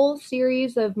put a whole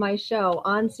series of my show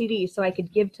on CD so I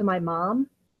could give to my mom,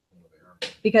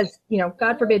 because,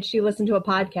 God forbid she listened to a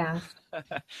podcast.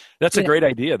 That's a great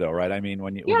idea, though, right? I mean,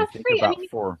 when you think about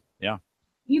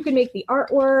you can make the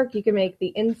artwork, you can make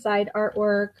the inside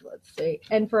artwork. Let's see.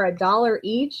 And for $1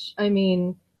 each, I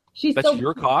mean, that's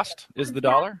your cost, is the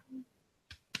 $1?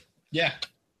 Yeah.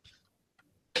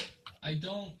 I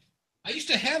used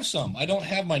to have some. I don't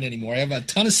have mine anymore. I have a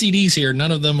ton of CDs here.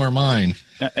 None of them are mine.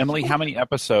 Now, Emily, how many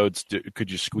episodes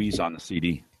could you squeeze on the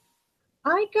CD?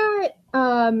 I got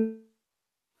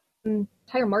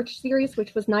entire March series,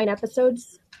 which was 9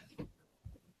 episodes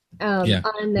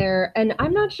on there. And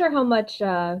I'm not sure how much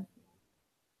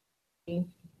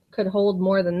could hold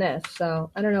more than this.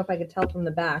 So I don't know if I could tell from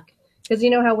the back. Because you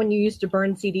know how when you used to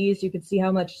burn CDs, you could see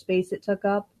how much space it took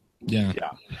up? Yeah.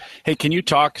 Hey, can you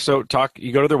talk?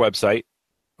 You go to their website.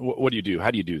 What do you do?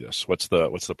 How do you do this? What's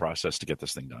the process to get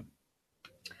this thing done?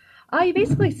 You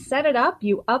basically set it up.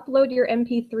 You upload your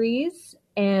MP3s,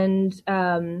 and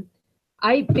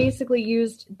I basically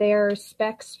used their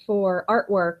specs for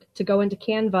artwork to go into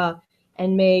Canva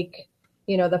and make,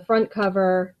 the front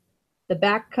cover, the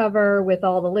back cover with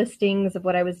all the listings of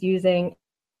what I was using,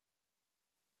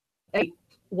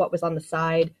 what was on the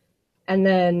side, and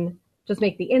then just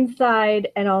make the inside,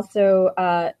 and also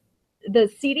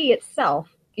the CD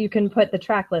itself. You can put the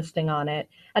track listing on it.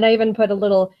 And I even put a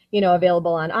little,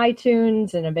 available on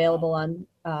iTunes and available on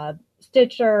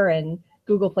Stitcher and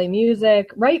Google Play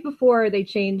Music right before they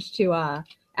changed to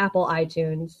Apple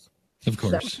iTunes. Of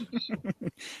course. So.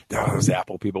 Those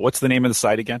Apple people. What's the name of the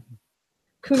site again?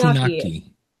 Kunaki.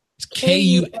 It's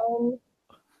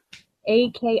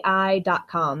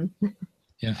KUNAKI.com.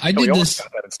 Yeah, I did this.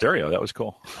 Got that in stereo. That was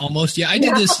cool. Almost. Yeah, I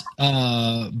did this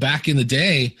back in the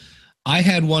day. I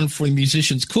had one for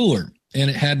Musicians Cooler, and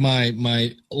it had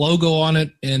my logo on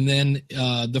it, and then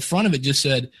the front of it just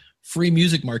said free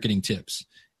music marketing tips.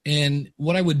 And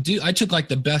what I would do, I took like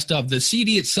the best of. The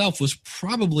CD itself was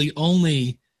probably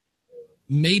only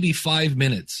maybe 5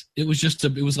 minutes. It was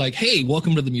it was like, hey,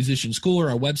 welcome to the Musicians Cooler.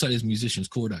 Our website is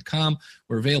musicianscooler.com.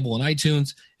 We're available on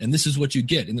iTunes, and this is what you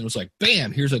get. And then it was like,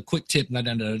 bam, here's a quick tip, and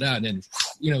then,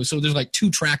 so there's like 2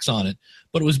 tracks on it,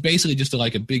 but it was basically just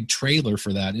like a big trailer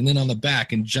for that. And then on the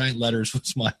back in giant letters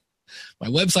was my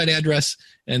website address,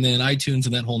 and then iTunes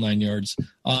and that whole 9 yards.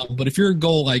 But if your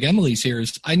goal, like Emily's here,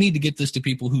 is I need to get this to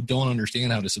people who don't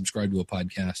understand how to subscribe to a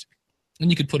podcast, and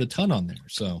you could put a ton on there.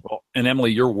 So, well, and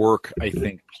Emily, your work, I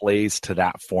think, plays to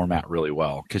that format really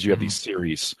well because you have these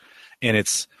series, and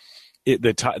it's not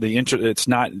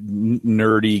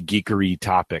nerdy geekery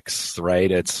topics,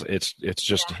 right? It's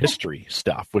just history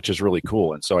stuff, which is really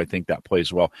cool, and so I think that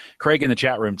plays well. Craig in the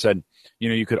chat room said,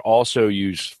 you could also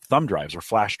use thumb drives or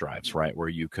flash drives, right, where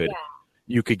you could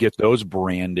get those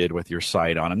branded with your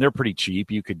site on them. They're pretty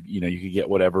cheap. You could get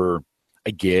whatever,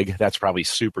 a gig. That's probably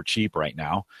super cheap right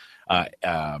now.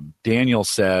 Daniel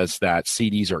says that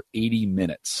CDs are 80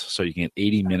 minutes, so you can get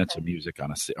 80 minutes of music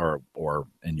on or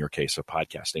in your case of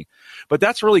podcasting. But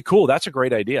that's really cool. That's a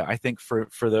great idea. I think for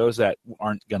those that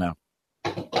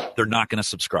they're not gonna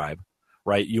subscribe,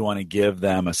 right? You want to give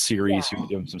them a series, you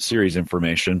give them some series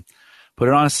information, put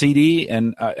it on a CD,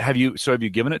 and have you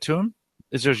given it to them?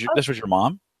 This was your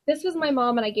mom? This was my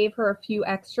mom, and I gave her a few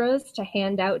extras to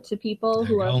hand out to people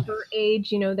who are her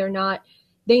age.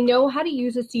 They know how to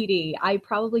use a CD. I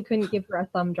probably couldn't give her a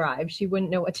thumb drive. She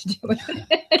wouldn't know what to do with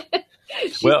it.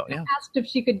 She asked if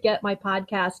she could get my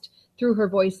podcast through her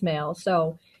voicemail,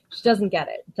 so she doesn't get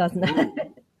it. Doesn't.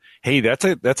 Hey,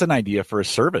 that's an idea for a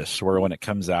service where when it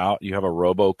comes out, you have a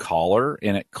robo-caller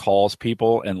and it calls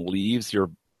people and leaves your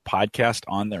podcast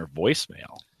on their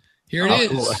voicemail. Here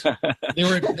it is.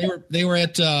 They were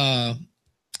at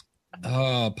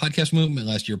Podcast Movement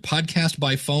last year.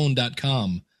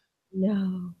 Podcastbyphone.com.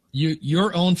 No.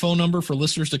 Your own phone number for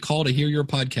listeners to call to hear your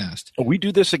podcast. We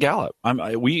do this at Gallup.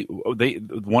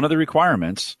 One of the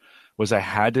requirements was I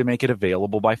had to make it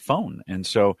available by phone, and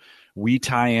so we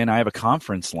tie in. I have a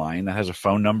conference line that has a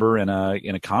phone number and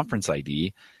a conference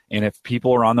ID, and if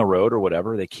people are on the road or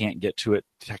whatever, they can't get to it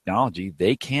technology,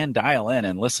 they can dial in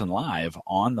and listen live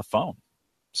on the phone.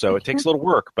 So it takes a little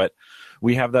work, but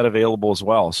we have that available as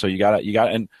well. So you got it,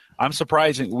 and I'm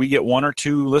surprised we get 1 or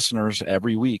 2 listeners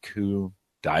every week who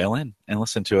dial in and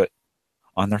listen to it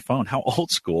on their phone. How old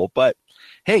school, but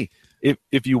hey,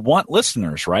 if you want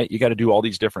listeners, right, you got to do all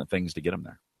these different things to get them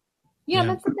there. Yeah,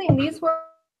 that's the thing. These were,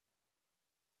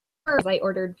 I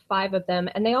ordered 5 of them,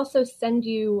 and they also send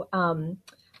you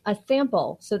a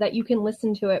sample so that you can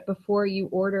listen to it before you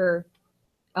order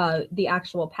the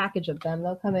actual package of them.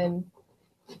 They'll come in,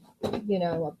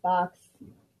 a box.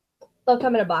 They'll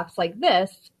come in a box like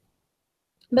this,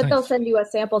 but they'll send you a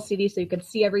sample CD so you can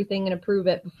see everything and approve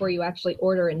it before you actually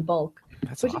order in bulk.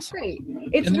 That's which awesome. is great.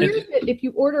 It's weird that if you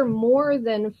order more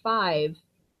than 5,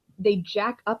 they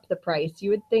jack up the price. You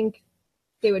would think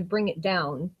they would bring it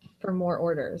down for more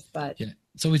orders, but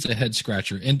it's always a head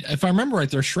scratcher. And if I remember right,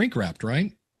 they're shrink wrapped,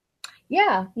 right?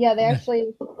 Yeah. They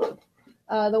actually,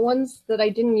 the ones that I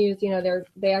didn't use,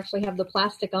 they actually have the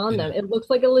plastic on them. It looks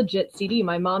like a legit CD.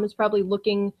 My mom is probably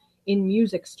looking in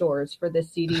music stores for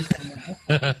this CD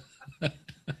somewhere.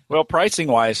 Well, pricing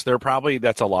wise,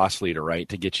 that's a loss leader, right,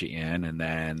 to get you in. And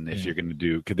then if you're going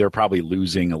to they're probably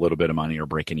losing a little bit of money or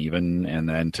breaking even. And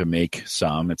then to make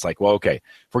some, it's like, well, okay,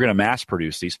 if we're going to mass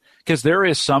produce these, because there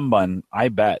is someone, I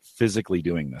bet, physically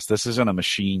doing this. This isn't a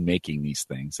machine making these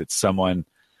things. It's someone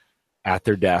at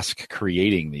their desk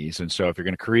creating these. And so if you're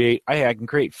going to create, I can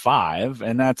create 5,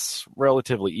 and that's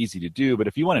relatively easy to do. But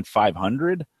if you wanted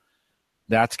 500,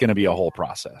 that's going to be a whole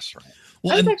process, right?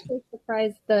 Well, I was actually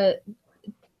surprised the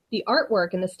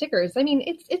artwork and the stickers. I mean,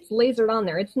 it's lasered on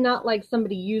there. It's not like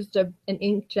somebody used an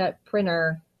inkjet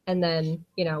printer and then,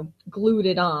 glued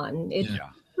it on. It's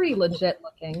pretty legit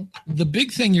looking. The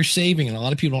big thing you're saving, and a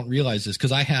lot of people don't realize this,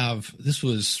 because this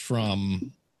was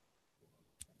from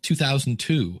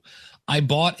 2002. I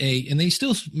bought and they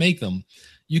still make them.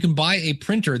 You can buy a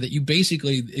printer that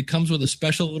it comes with a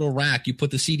special little rack. You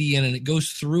put the CD in and it goes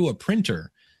through a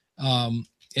printer.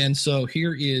 And so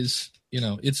here is,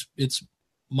 it's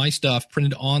my stuff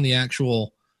printed on the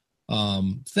actual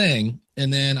thing.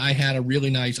 And then I had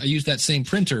I used that same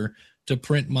printer to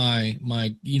print my,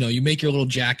 you make your little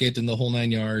jacket and the whole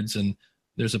 9 yards. And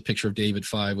there's a picture of Dave at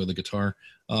 5 with a guitar.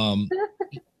 So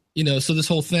this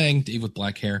whole thing, Dave with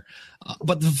black hair.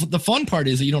 But the fun part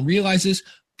is that you don't realize this,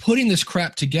 putting this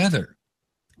crap together,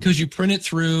 because you print it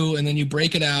through and then you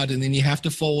break it out and then you have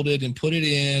to fold it and put it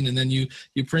in. And then you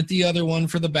print the other one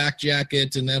for the back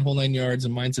jacket and that whole 9 yards,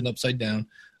 and mine's an upside down.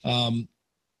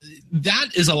 That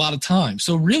is a lot of time.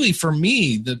 So really for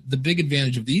me, the big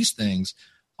advantage of these things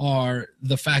are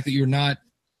the fact that you're not,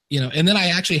 and then I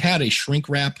actually had a shrink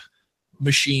wrap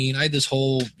machine. I had this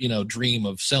whole, dream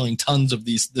of selling tons of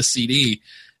the CD,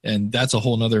 and that's a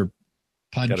whole nother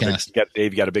podcast.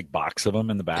 Dave, you got a big box of them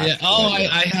in the back. Yeah.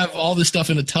 I have all this stuff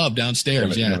in a tub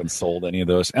downstairs. You haven't sold any of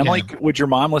those. And would your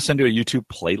mom listen to a YouTube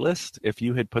playlist if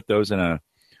you had put those in a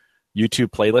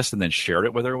YouTube playlist and then shared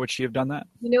it with her? Would she have done that?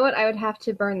 You know what? I would have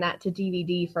to burn that to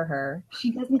DVD for her.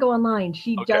 She doesn't go online.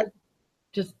 She does.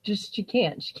 She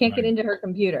can't get into her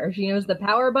computer. She knows the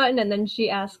power button, and then she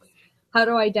asks, how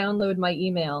do I download my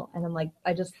email? And I'm like,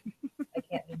 I can't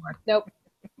anymore. Nope.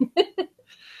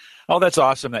 Oh, that's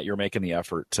awesome that you're making the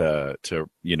effort to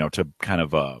kind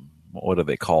of, what do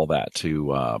they call that?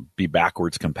 To be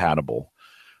backwards compatible.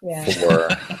 Yeah.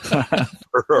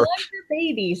 For her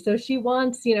baby. So she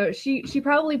wants, she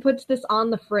probably puts this on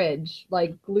the fridge,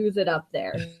 like glues it up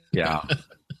there. Yeah.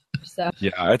 So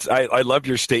yeah, I loved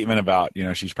your statement about,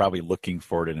 she's probably looking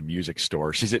for it in a music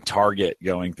store. She's at Target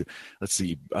going through, let's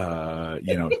see,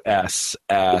 S,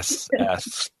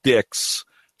 Sticks,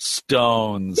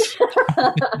 Stones.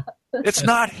 It's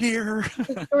not here.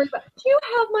 Do you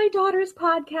have my daughter's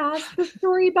podcast, The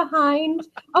Story Behind?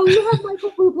 Oh, you have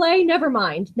Michael Bublé? Never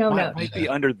mind. No. Might be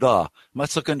under the.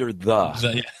 Let's look under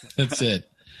the. That's it.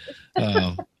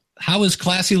 How is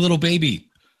Classy Little Baby?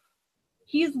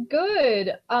 He's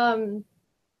good. Man,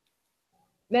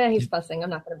 he's fussing. I'm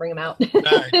not going to bring him out.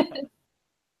 Right.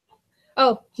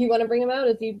 Oh, do you want to bring him out?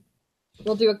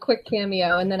 We'll do a quick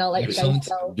cameo, and then I'll let you guys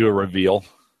go. Do a reveal.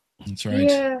 That's right.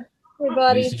 Yeah. Hey,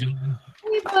 buddy.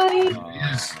 Hey, buddy.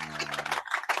 Yes.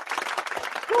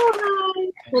 Oh,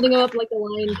 hi. Holding him up like a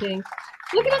Lion King.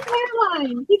 Look at his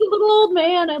hairline. He's a little old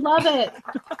man. I love it.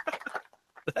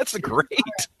 That's great.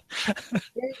 There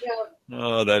you go.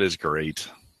 Oh, that is great.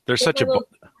 They're such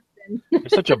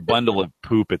a bundle of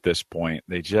poop at this point.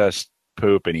 They just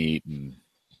poop and eat, and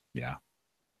yeah.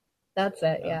 That's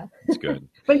it. Yeah. It's good.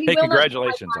 But hey,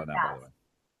 congratulations on that, by the way.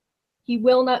 He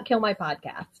will not kill my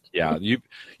podcast. Yeah, you've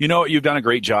done a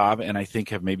great job, and I think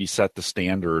have maybe set the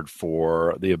standard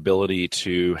for the ability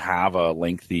to have a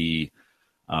lengthy,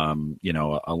 a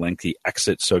lengthy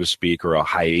exit, so to speak, or a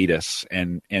hiatus,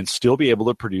 and still be able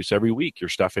to produce every week. Your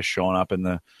stuff is showing up in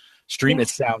the stream. Yeah. It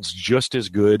sounds just as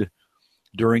good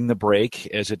during the break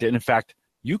as it did. In fact,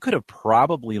 you could have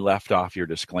probably left off your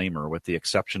disclaimer, with the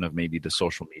exception of maybe the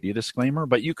social media disclaimer,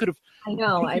 but you could have. I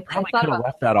know. I probably could have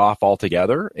left that off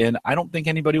altogether, and I don't think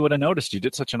anybody would have noticed. You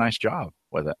did such a nice job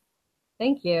with it.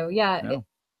 Thank you. Yeah.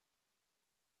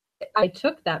 I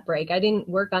took that break. I didn't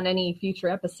work on any future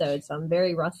episodes, so I'm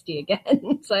very rusty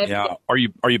again. So Are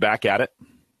you back at it?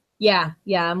 Yeah.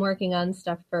 I'm working on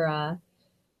stuff for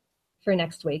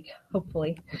next week,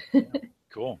 hopefully.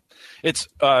 Cool. It's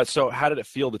so how did it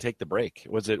feel to take the break?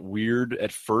 Was it weird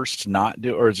at first not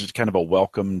do, or is it kind of a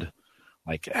welcomed,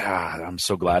 like, I'm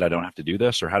so glad I don't have to do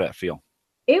this, or how did it feel?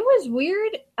 It was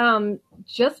weird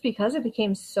just because it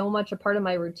became so much a part of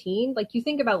my routine. Like, you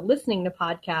think about listening to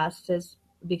podcasts as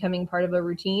becoming part of a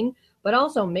routine, but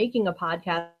also making a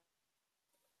podcast,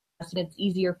 and it's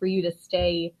easier for you to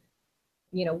stay,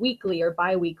 weekly or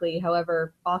bi-weekly,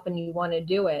 however often you want to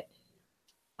do it.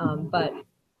 But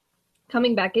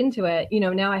coming back into it,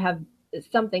 now I have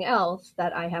something else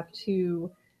that I have to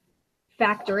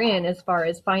factor in as far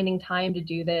as finding time to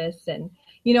do this. And,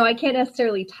 I can't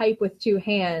necessarily type with two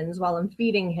hands while I'm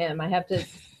feeding him. I have to,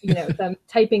 so I'm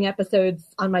typing episodes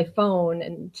on my phone,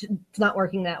 and it's not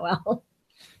working that well.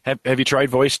 Have you tried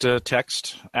voice to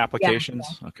text applications?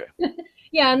 Yeah. Okay.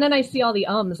 Yeah, and then I see all the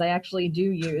I actually do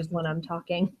use when I'm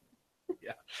talking.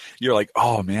 Yeah, you're like,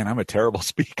 oh man, I'm a terrible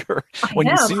speaker. I'm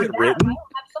you see it bad. written, When I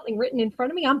don't have something written in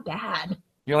front of me, I'm bad.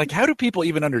 You're like, how do people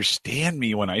even understand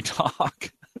me when I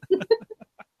talk?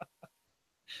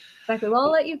 Exactly. Well,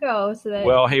 I'll let you go.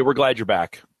 Well, hey, we're glad you're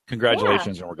back.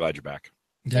 Congratulations, and we're glad you're back.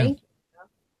 Yeah. Thank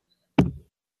you.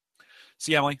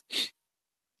 See, Emily.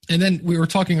 And then we were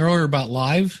talking earlier about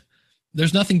live.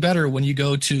 There's nothing better when you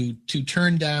go to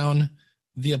turn down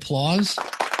the applause,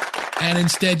 and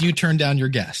instead you turn down your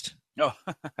guest. Oh,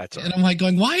 that's all right. And I'm like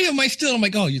going, why am I still? I'm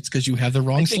like, oh, it's because you have the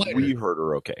wrong slider. We heard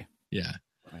her okay. Yeah.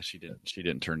 She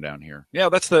didn't turn down here. Yeah,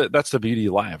 that's the beauty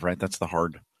of live, right? That's the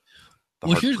hard.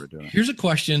 Well, here's a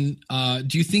question.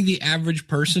 Do you think the average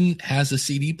person has a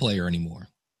CD player anymore?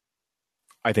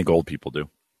 I think old people do.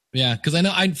 Yeah, because I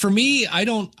know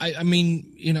I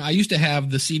mean, I used to have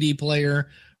the CD player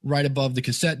right above the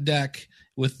cassette deck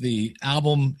with the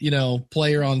album,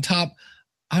 player on top.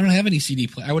 I don't have any CD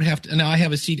player. I would have to. Now I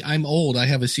have a CD. I'm old. I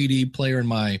have a CD player in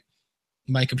my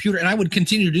computer, and I would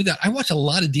continue to do that. I watch a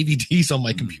lot of DVDs on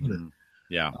my computer. Mm-hmm.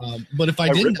 Yeah, but if I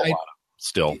didn't,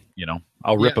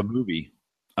 I'll rip a movie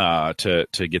to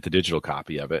get the digital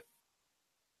copy of it.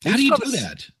 How do you do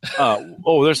that?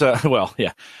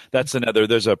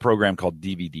 There's a program called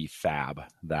DVD Fab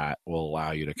that will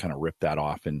allow you to kind of rip that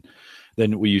off, and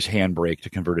then we use Handbrake to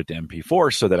convert it to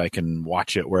MP4 so that I can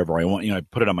watch it wherever I want. I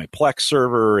put it on my Plex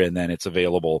server, and then it's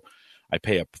available. I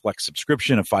pay a Plex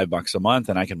subscription of $5 a month,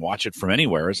 and I can watch it from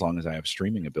anywhere as long as I have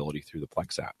streaming ability through the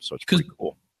Plex app. So it's pretty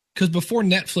cool. Because before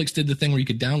Netflix did the thing where you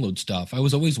could download stuff, I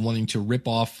was always wanting to rip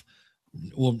a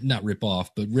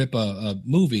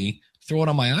movie, throw it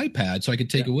on my iPad so I could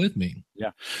take it with me.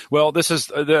 Yeah. Well, that's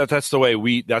the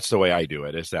way I do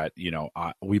it, is that,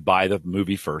 we buy the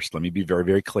movie first. Let me be very,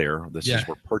 very clear.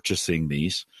 We're purchasing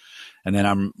these, and then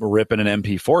I'm ripping an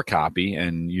MP4 copy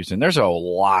and using, there's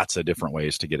lots of different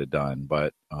ways to get it done,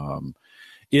 but,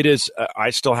 it is, I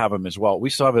still have them as well. We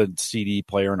still have a CD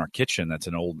player in our kitchen. That's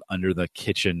an old under the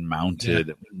kitchen mounted.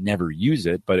 Yeah. Never use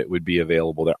it, but it would be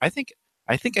available there. I think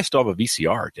I still have a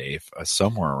VCR, Dave,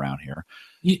 somewhere around here.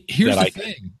 Here's the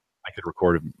thing. I could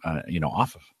record,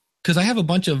 off of. Because I have a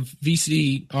bunch of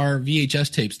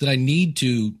VHS tapes that I need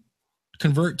to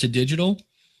convert to digital.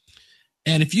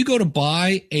 And if you go to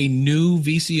buy a new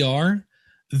VCR,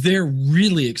 they're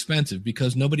really expensive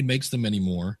because nobody makes them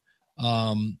anymore.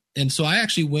 And so I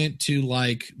actually went to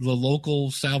like the local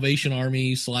Salvation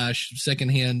Army /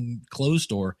 secondhand clothes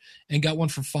store and got one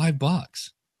for $5.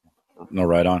 No,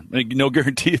 right on. No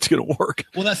guarantee it's going to work.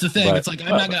 Well, that's the thing. But, it's like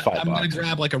I'm going to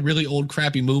grab like a really old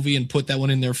crappy movie and put that one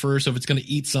in there first. So if it's going to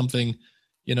eat something,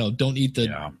 don't eat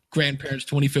the grandparents'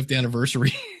 25th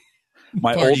anniversary.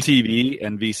 My old TV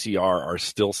and VCR are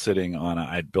still sitting on.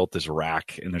 I built this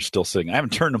rack and they're still sitting. I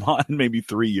haven't turned them on in maybe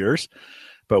 3 years.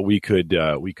 But we could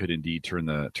indeed turn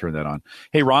that on.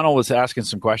 Hey, Ronald was asking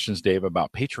some questions, Dave,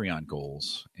 about Patreon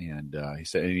goals, and he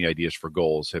said, "Any ideas for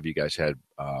goals? Have you guys had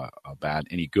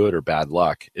any good or bad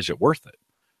luck? Is it worth it?"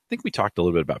 I think we talked a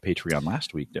little bit about Patreon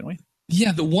last week, didn't we?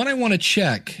 Yeah, the one I want to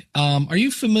check. Are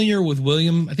you familiar with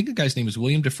William? I think the guy's name is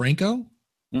William DeFranco.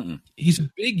 Mm-mm. He's a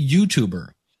big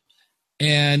YouTuber,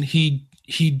 and he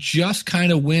just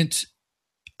kind of went.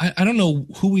 I don't know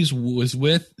who he was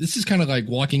with. This is kind of like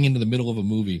walking into the middle of a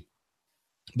movie.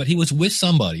 But he was with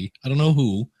somebody. I don't know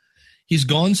who. He's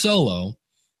gone solo,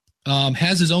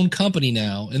 has his own company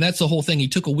now. And that's the whole thing. He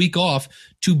took a week off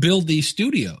to build these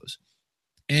studios.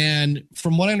 And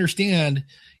from what I understand,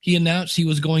 he announced he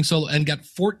was going solo and got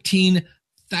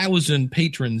 14,000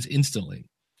 patrons instantly.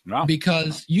 Wow.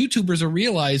 Because YouTubers are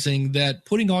realizing that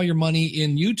putting all your money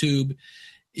in YouTube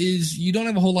is you don't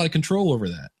have a whole lot of control over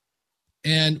that.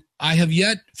 And I have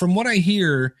yet, from what I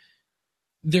hear,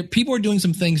 people are doing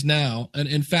some things now. And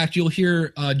in fact, you'll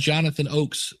hear Jonathan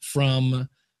Oakes from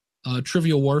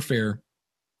Trivial Warfare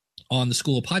on the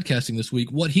School of Podcasting this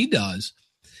week. What he does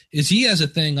is he has a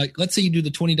thing, like, let's say you do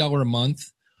the $20 a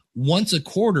month. Once a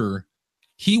quarter,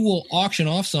 he will auction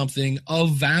off something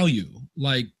of value,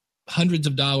 like hundreds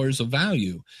of dollars of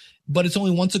value. But it's only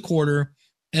once a quarter.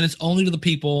 And it's only to the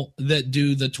people that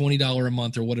do the $20 a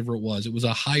month or whatever it was. It was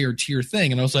a higher tier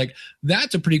thing. And I was like,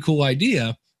 that's a pretty cool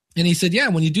idea. And he said, yeah,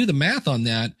 when you do the math on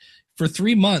that, for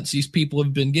 3 months, these people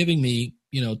have been giving me,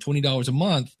 $20 a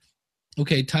month.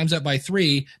 Okay, times that by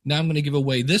 3. Now I'm going to give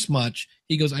away this much.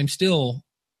 He goes, I'm still,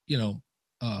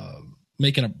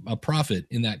 making a profit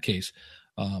in that case.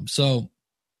 So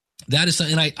that is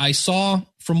something. And I saw,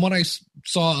 from what I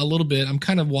saw a little bit, I'm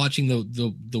kind of watching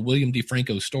the William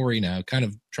DeFranco story now, kind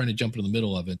of trying to jump into the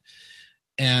middle of it.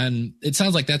 And it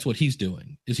sounds like that's what he's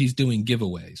doing, is he's doing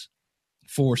giveaways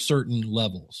for certain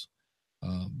levels.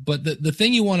 But the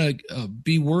thing you want to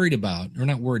be worried about, or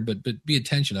not worried, but be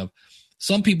attention of,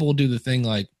 some people will do the thing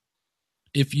like,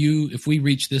 if we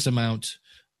reach this amount,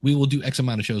 we will do X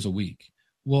amount of shows a week.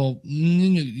 Well,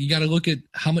 you got to look at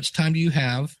how much time do you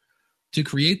have to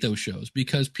create those shows,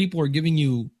 because people are giving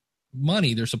you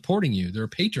money. They're supporting you. They're a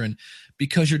patron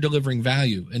because you're delivering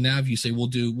value. And now if you say,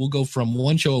 we'll go from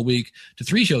 1 show a week to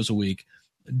 3 shows a week,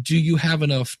 do you have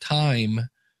enough time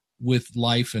with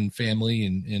life and family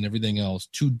and everything else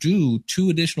to do 2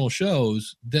 additional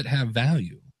shows that have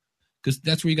value? Because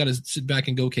that's where you got to sit back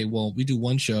and go, okay, well, we do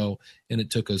 1 show and it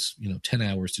took us, 10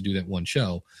 hours to do that 1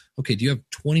 show. Okay, do you have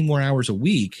 20 more hours a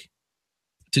week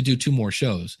to do 2 more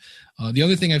shows? The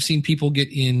other thing I've seen people get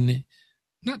in,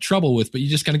 not trouble with, but you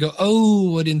just kind of go,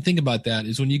 oh, I didn't think about that,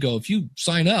 is when you go, if you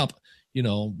sign up,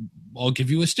 I'll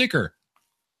give you a sticker.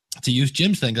 To use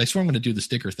Jim's thing, I swear I'm going to do the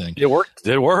sticker thing. It worked.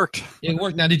 It worked.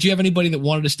 Now, did you have anybody that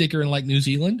wanted a sticker in like New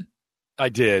Zealand? I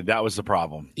did. That was the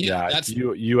problem. Yeah, that's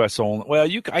U.S. only. Well,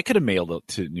 I could have mailed it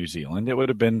to New Zealand. It would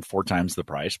have been 4 times the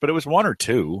price, but it was 1 or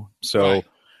 2, so right.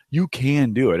 You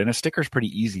can do it, and a sticker's pretty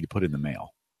easy to put in the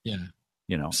mail. Yeah,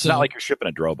 it's not like you're shipping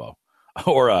a Drobo,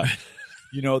 or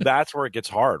that's where it gets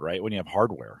hard, right? When you have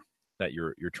hardware that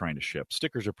you're trying to ship,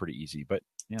 stickers are pretty easy. But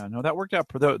yeah, no, that worked out.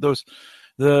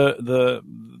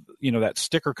 That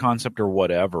sticker concept or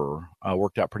whatever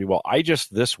worked out pretty well. I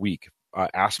just this week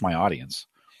asked my audience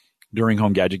during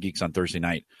Home Gadget Geeks on Thursday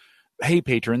night, hey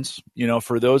patrons,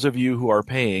 for those of you who are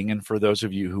paying and for those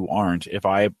of you who aren't, if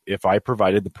I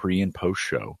provided the pre and post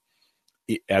show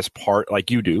as part,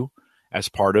 like you do, as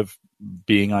part of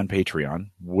being on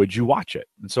Patreon, would you watch it?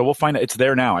 And so we'll find out. It's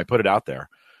there now. I put it out there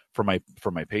for my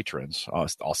patrons,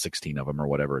 all 16 of them or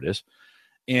whatever it is.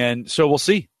 And so we'll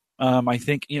see. I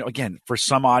think, again, for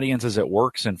some audiences it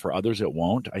works and for others it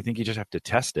won't. I think you just have to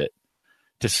test it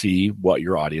to see what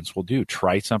your audience will do.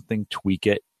 Try something, tweak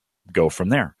it, go from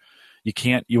there.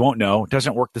 You won't know. It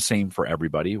doesn't work the same for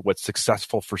everybody. What's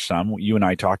successful for some, you and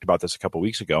I talked about this a couple of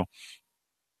weeks ago.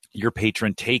 Your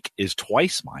patron take is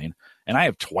twice mine, and I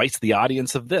have twice the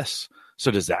audience of this.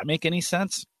 So does that make any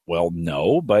sense? Well,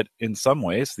 no, but in some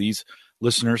ways, these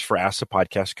listeners for Ask the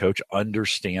Podcast Coach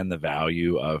understand the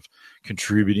value of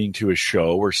contributing to a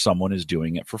show where someone is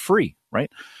doing it for free,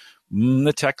 right?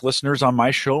 The tech listeners on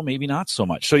my show, maybe not so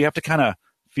much. So you have to kind of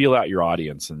feel out your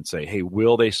audience and say, hey,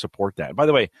 will they support that? By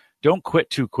the way, don't quit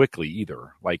too quickly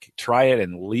either. Like, try it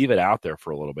and leave it out there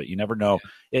for a little bit. You never know.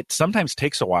 Yeah. It sometimes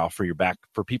takes a while for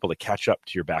people to catch up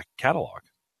to your back catalog.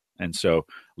 And so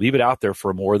leave it out there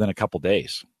for more than a couple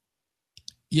days.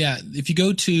 Yeah. If you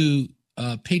go to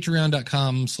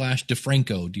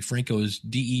patreon.com/DeFranco, DeFranco is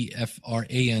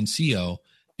DeFranco,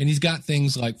 and he's got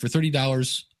things like for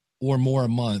 $30 or more a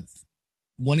month,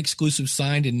 1 exclusive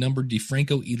signed and numbered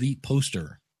DeFranco Elite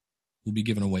poster will be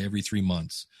given away every 3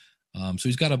 months. So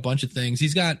he's got a bunch of things.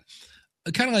 He's got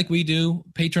kind of like we do,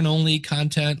 patron-only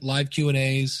content, live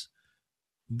Q&As.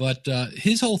 But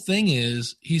his whole thing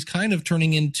is he's kind of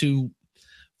turning into,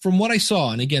 from what I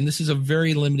saw, and again, this is a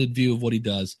very limited view of what he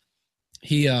does,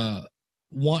 he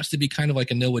wants to be kind of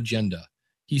like a no agenda.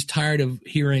 He's tired of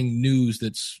hearing news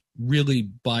that's really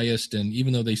biased, and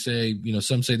even though they say,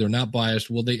 some say they're not biased,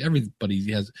 well,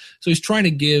 everybody has. So he's trying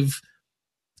to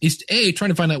trying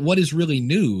to find out what is really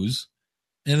news,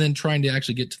 and then trying to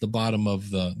actually get to the bottom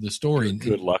of the story.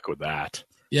 Good luck with that.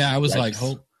 Yeah, I was like,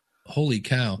 holy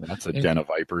cow. That's a den of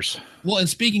vipers. Well, and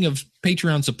speaking of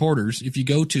Patreon supporters, if you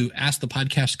go to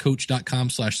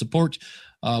askthepodcastcoach.com/support,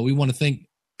 we want to thank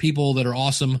people that are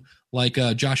awesome, like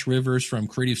Josh Rivers from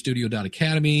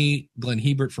CreativeStudio.Academy, Glenn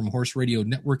Hebert from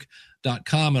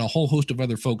HorseRadioNetwork.com, and a whole host of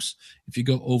other folks. If you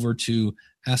go over to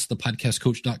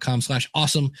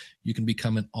askthepodcastcoach.com/awesome, you can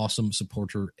become an awesome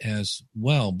supporter as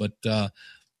well. But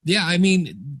yeah, I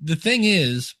mean, the thing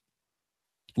is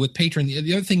with Patreon,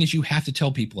 the other thing is you have to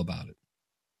tell people about it.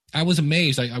 I was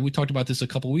amazed. We talked about this a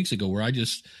couple of weeks ago where I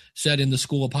just said in the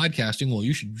School of Podcasting, well,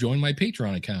 you should join my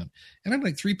Patreon account. And I had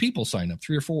like 3 people sign up,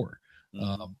 3 or 4,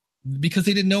 because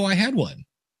they didn't know I had one,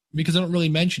 because I don't really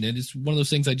mention it. It's one of those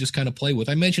things I just kind of play with.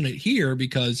 I mention it here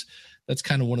because that's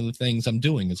kind of one of the things I'm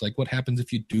doing. It's like, what happens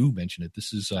if you do mention it?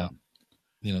 This is, the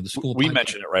School of We Podcasting.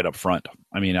 mention it right up front.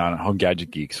 I mean, on Home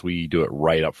Gadget Geeks, we do it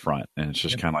right up front. And it's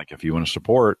just kind of like, if you want to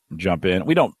support, jump in.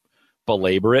 We don't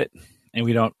belabor it.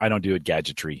 And I don't do a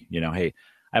gadgetry, hey,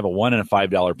 I have a $1 and a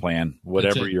 $5 plan,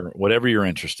 whatever you're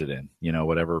interested in,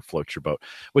 whatever floats your boat.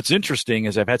 What's interesting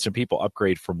is I've had some people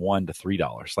upgrade from $1 to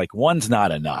 $3. Like, 1's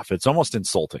not enough. It's almost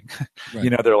insulting.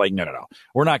 Right. They're like, no,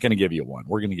 we're not going to give you 1.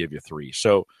 We're going to give you 3.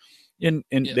 So, And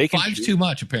they can five's too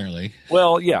much apparently.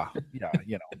 Well, yeah,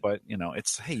 but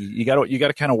it's, hey, you got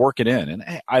to kind of work it in. And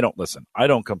hey, I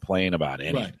don't complain about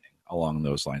anything along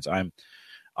those lines.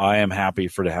 I am happy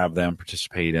to have them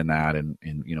participate in that, and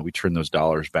we turn those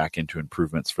dollars back into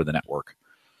improvements for the network.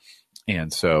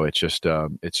 And so it's just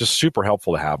super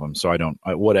helpful to have them. So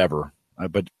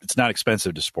but it's not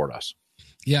expensive to support us.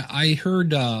 Yeah, I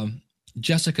heard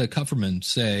Jessica Kupferman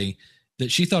say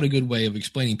that she thought a good way of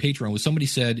explaining Patreon was somebody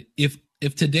said, if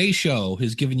today's show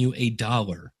has given you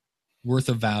 $1 worth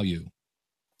of value,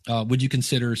 would you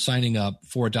consider signing up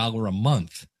for $1 a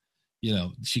month?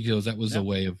 She goes, that was a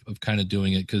way of kind of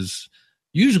doing it, because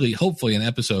usually, hopefully, an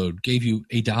episode gave you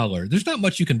 $1. There's not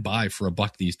much you can buy for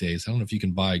 $1 these days. I don't know if you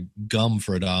can buy gum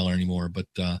for $1 anymore, but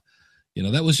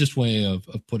that was just a way of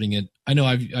putting it. I know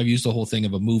I've used the whole thing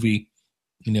of a movie.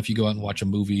 If you go out and watch a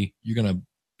movie, you're going to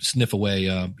sniff away,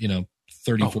 $30,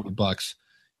 $40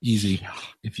 easy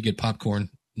if you get popcorn.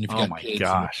 And if you my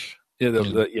gosh.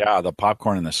 The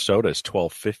popcorn and the soda is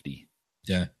 $12.50.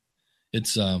 Yeah.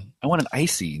 It's I want an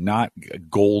icy, not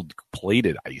gold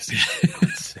plated icy. For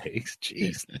God's sakes.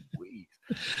 Jeez.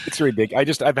 It's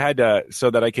ridiculous. I've had to, so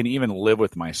that I can even live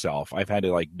with myself, I've had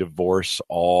to divorce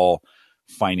all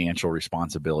financial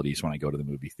responsibilities when I go to the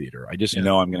movie theater. I just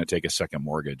know I'm going to take a second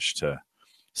mortgage to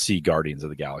see Guardians of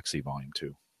the Galaxy Volume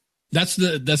 2. That's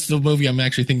the movie I'm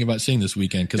actually thinking about seeing this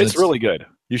weekend, because it's really good.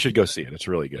 You should go see it. It's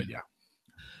really good.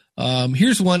 Yeah.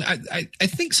 Here's one. I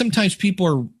think sometimes people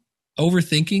are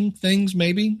overthinking things,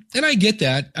 maybe, and I get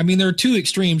that. I mean, there are two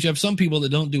extremes. You have some people that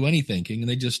don't do any thinking and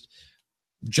they just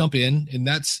jump in, and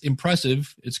that's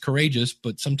impressive. It's courageous,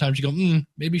 but sometimes you go,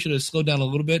 maybe you should have slowed down a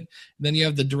little bit. And then you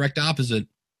have the direct opposite.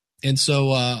 And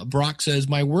so Brock says,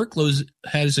 my workload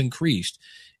has increased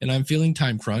and I'm feeling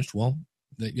time crunched. Well,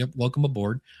 welcome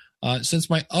aboard. Since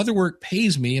my other work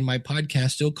pays me and my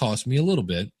podcast still costs me a little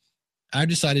bit, I've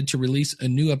decided to release a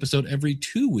new episode every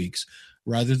 2 weeks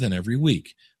rather than every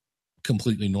week.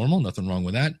 Completely normal. Nothing wrong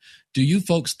with that. Do you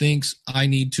folks think I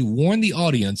need to warn the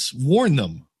audience, warn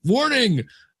them, warning,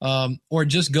 or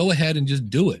just go ahead and just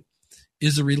do it?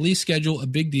 Is the release schedule a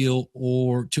big deal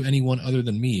or to anyone other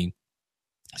than me?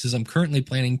 It says, I'm currently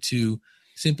planning to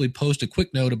simply post a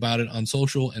quick note about it on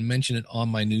social and mention it on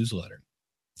my newsletter.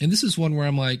 And this is one where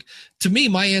I'm like, to me,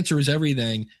 my answer is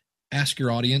everything. Ask your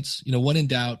audience. When in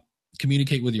doubt,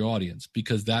 communicate with your audience,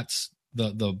 because that's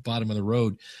the bottom of the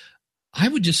road. I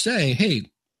would just say, hey,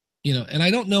 and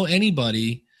I don't know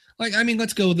anybody.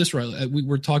 Let's go this route. We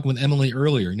were talking with Emily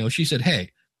earlier. She said,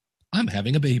 hey, I'm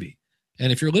having a baby.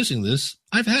 And if you're listening to this,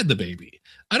 I've had the baby.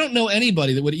 I don't know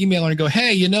anybody that would email her and go,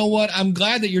 hey, you know what? I'm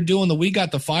glad that you're doing the We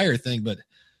Got the Fire thing, but,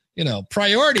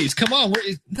 priorities, come on.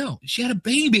 No, she had a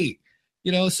baby,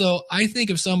 So I think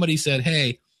if somebody said,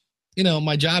 hey,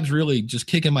 my job's really just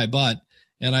kicking my butt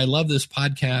and I love this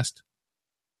podcast,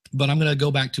 but I'm going to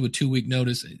go back to a 2-week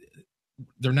notice,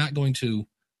 they're not going to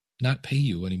not pay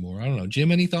you anymore. I don't know.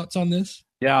 Jim, any thoughts on this?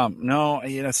 Yeah, no,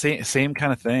 same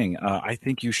kind of thing. I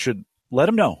think you should let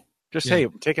them know. Just hey,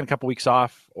 I'm taking a couple weeks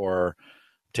off, or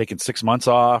taking 6 months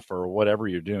off, or whatever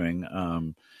you're doing.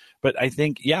 But I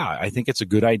think it's a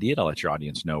good idea to let your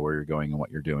audience know where you're going and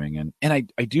what you're doing. And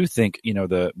I do think,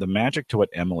 the magic to what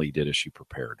Emily did is she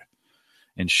prepared.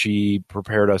 And she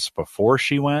prepared us before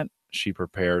she went. She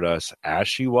prepared us as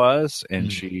she was.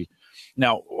 And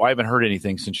now I haven't heard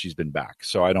anything since she's been back,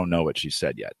 so I don't know what she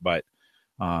said yet, but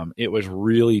it was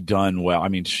really done well. I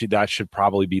mean, that should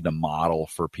probably be the model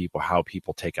for people, how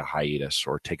people take a hiatus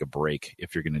or take a break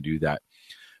if you're going to do that.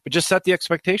 But just set the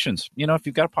expectations. If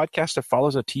you've got a podcast that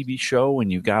follows a TV show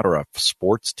and you've got a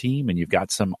sports team and you've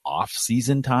got some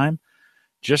off-season time,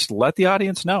 just let the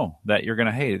audience know that they're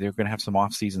going to have some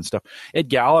off-season stuff. At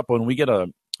Gallup, when we get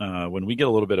a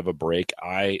little bit of a break,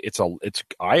 I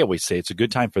always say it's a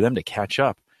good time for them to catch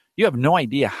up. You have no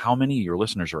idea how many of your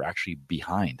listeners are actually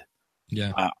behind.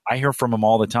 Yeah. I hear from them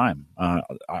all the time.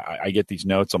 I get these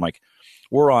notes. I'm like,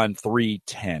 we're on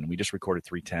 310. We just recorded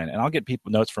 310. And I'll get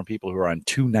notes from people who are on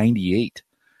 298.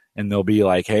 And they'll be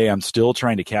like, hey, I'm still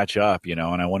trying to catch up, and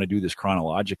I want to do this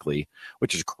chronologically,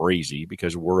 which is crazy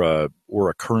because we're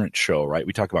a current show, right?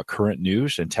 We talk about current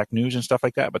news and tech news and stuff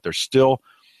like that, but they're still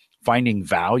finding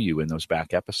value in those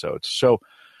back episodes. So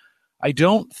I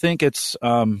don't think it's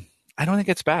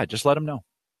bad. Just let them know.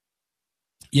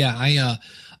 Yeah. I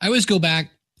always go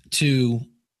back to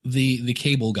the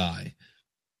cable guy,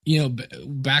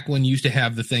 back when you used to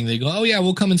have the thing, they go, oh yeah,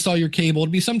 we'll come install your cable.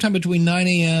 It'll be sometime between 9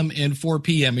 a.m. and 4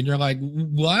 p.m. And you're like,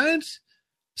 what?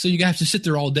 So you have to sit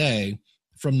there all day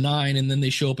from 9 and then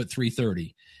they show up at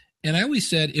 3:30. And I always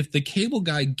said, if the cable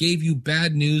guy gave you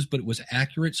bad news, but it was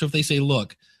accurate. So if they say,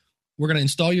 look, we're going to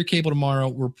install your cable tomorrow.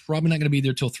 We're probably not going to be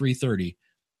there till 3:30.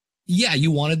 Yeah,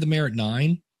 you wanted them there at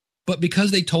 9, but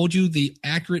because they told you the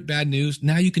accurate bad news,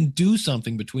 now you can do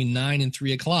something between 9 and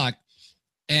 3 o'clock,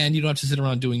 and you don't have to sit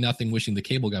around doing nothing wishing the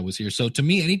cable guy was here. So to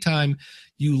me, anytime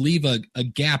you leave a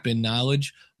gap in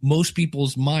knowledge, most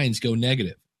people's minds go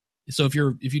negative. So if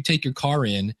you take your car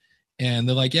in and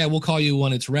they're like, yeah, we'll call you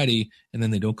when it's ready, and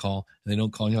then they don't call, and they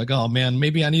don't call, and you're like, oh man,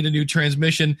 maybe I need a new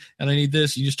transmission and I need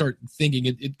this. You just start thinking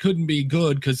it couldn't be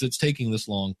good because it's taking this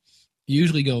long. You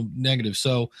usually go negative.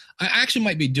 So I actually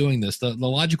might be doing this. The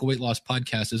Logical Weight Loss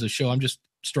Podcast is a show. I'm just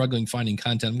struggling finding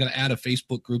content. I'm going to add a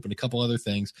Facebook group and a couple other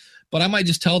things, but I might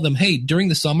just tell them, hey, during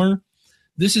the summer,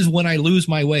 this is when I lose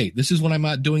my weight. This is when I'm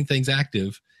not doing things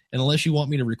active. And unless you want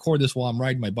me to record this while I'm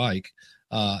riding my bike,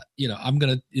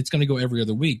 it's going to go every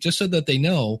other week, just so that they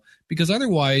know, because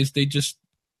otherwise they just,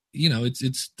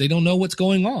 they don't know what's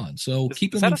going on. So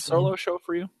keep them. Is that a solo show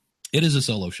for you? It is a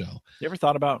solo show. You ever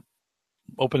thought about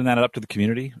opening that up to the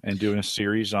community and doing a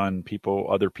series on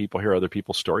other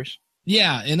people's stories?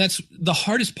 Yeah. And that's the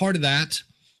hardest part of that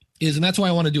and that's why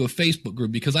I want to do a Facebook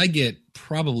group, because I get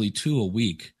probably 2 a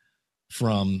week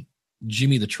from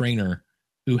Jimmy the trainer,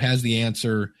 who has the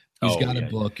answer. He's got a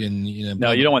book, and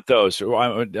no, you don't want those.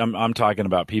 I'm talking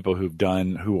about people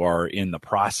who are in the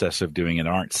process of doing it and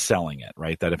aren't selling it,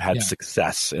 right? That have had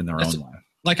success in their own life.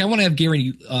 Like I want to have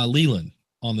Gary Leland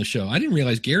on the show. I didn't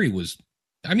realize Gary was.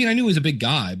 I mean, I knew he was a big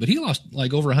guy, but he lost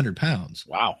like over 100 pounds.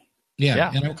 Wow.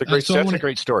 Yeah. And that's a great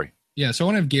story. Yeah. So I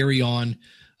want to have Gary on,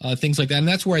 things like that. And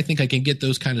that's where I think I can get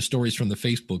those kind of stories from the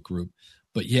Facebook group.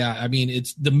 But yeah, I mean,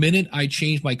 it's the minute I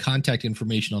change my contact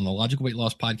information on the Logical Weight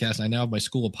Loss Podcast, I now have my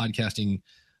School of Podcasting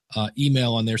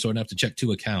email on there, so I don't have to check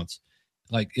 2 accounts,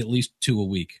 like at least 2 a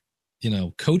week.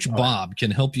 Coach Bob can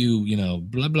help you,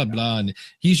 blah, blah, blah. And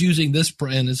he's using this,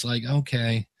 and it's like,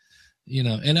 okay.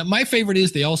 And my favorite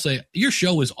is they all say, your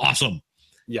show is awesome.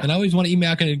 Yeah. And I always want to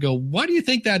email and go, why do you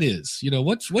think that is?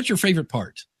 What's your favorite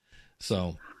part?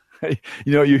 So, could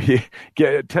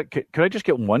I just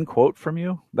get one quote from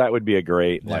you? That would be a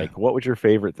great, what was your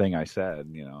favorite thing I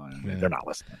said? They're not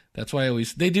listening. That's why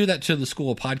they do that to the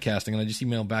School of Podcasting, and I just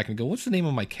email them back and go, what's the name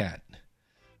of my cat?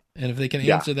 And if they can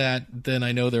answer that, then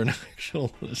I know they're an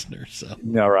actual listener. So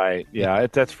no, right. Yeah,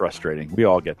 that's frustrating. We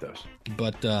all get those.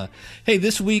 But, hey,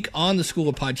 this week on the School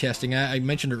of Podcasting, I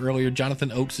mentioned it earlier,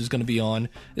 Jonathan Oakes is going to be on.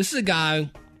 This is a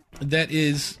guy that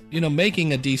is,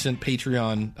 making a decent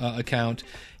Patreon account,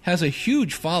 has a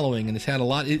huge following, and has had a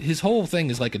lot. His whole thing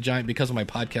is like a giant because of my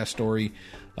podcast story.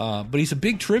 But he's a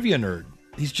big trivia nerd.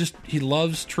 He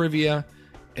loves trivia,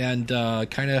 and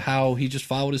kind of how he just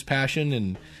followed his passion,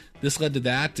 and this led to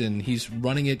that, and he's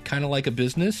running it kind of like a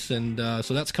business. And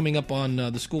so that's coming up on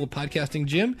the School of Podcasting.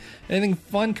 Jim, anything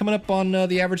fun coming up on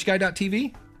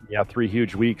theaverageguy.tv? Yeah, 3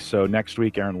 huge weeks. So next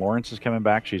week, Erin Lawrence is coming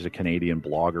back. She's a Canadian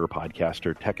blogger,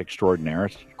 podcaster, tech extraordinaire.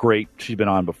 It's great. She's been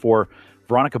on before.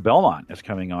 Veronica Belmont is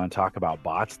coming on, talk about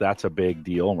bots. That's a big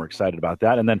deal, and we're excited about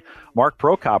that. And then Mark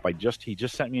Prokop, he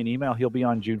just sent me an email. He'll be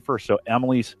on June 1st. So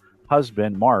Emily's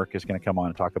husband, Mark, is going to come on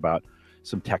and talk about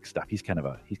some tech stuff. He's kind of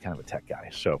a tech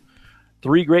guy. So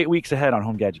 3 great weeks ahead on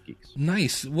Home Gadget Geeks.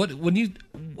 Nice.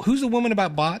 Who's the woman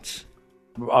about bots?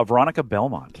 Veronica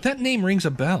Belmont. That name rings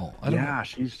a bell.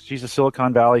 She's a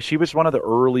Silicon Valley. She was one of the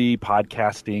early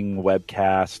podcasting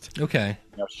webcasts. Okay.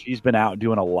 She's been out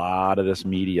doing a lot of this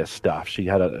media stuff. She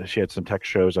had some tech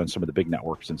shows on some of the big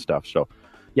networks and stuff. So,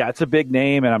 yeah, it's a big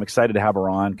name, and I'm excited to have her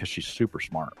on because she's super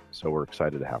smart. So we're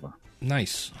excited to have her.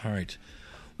 Nice. All right.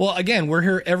 Well, again, we're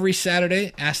here every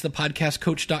Saturday,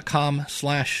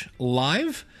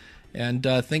 askthepodcastcoach.com/live. And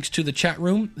thanks to the chat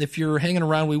room. If you're hanging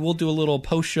around, we will do a little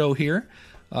post show here.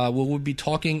 We'll be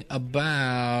talking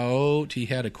about, he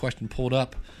had a question pulled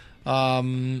up.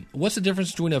 What's the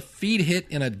difference between a feed hit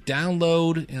and a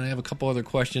download? And I have a couple other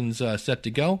questions set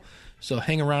to go. So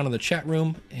hang around in the chat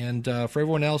room. And for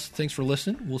everyone else, thanks for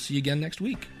listening. We'll see you again next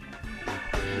week.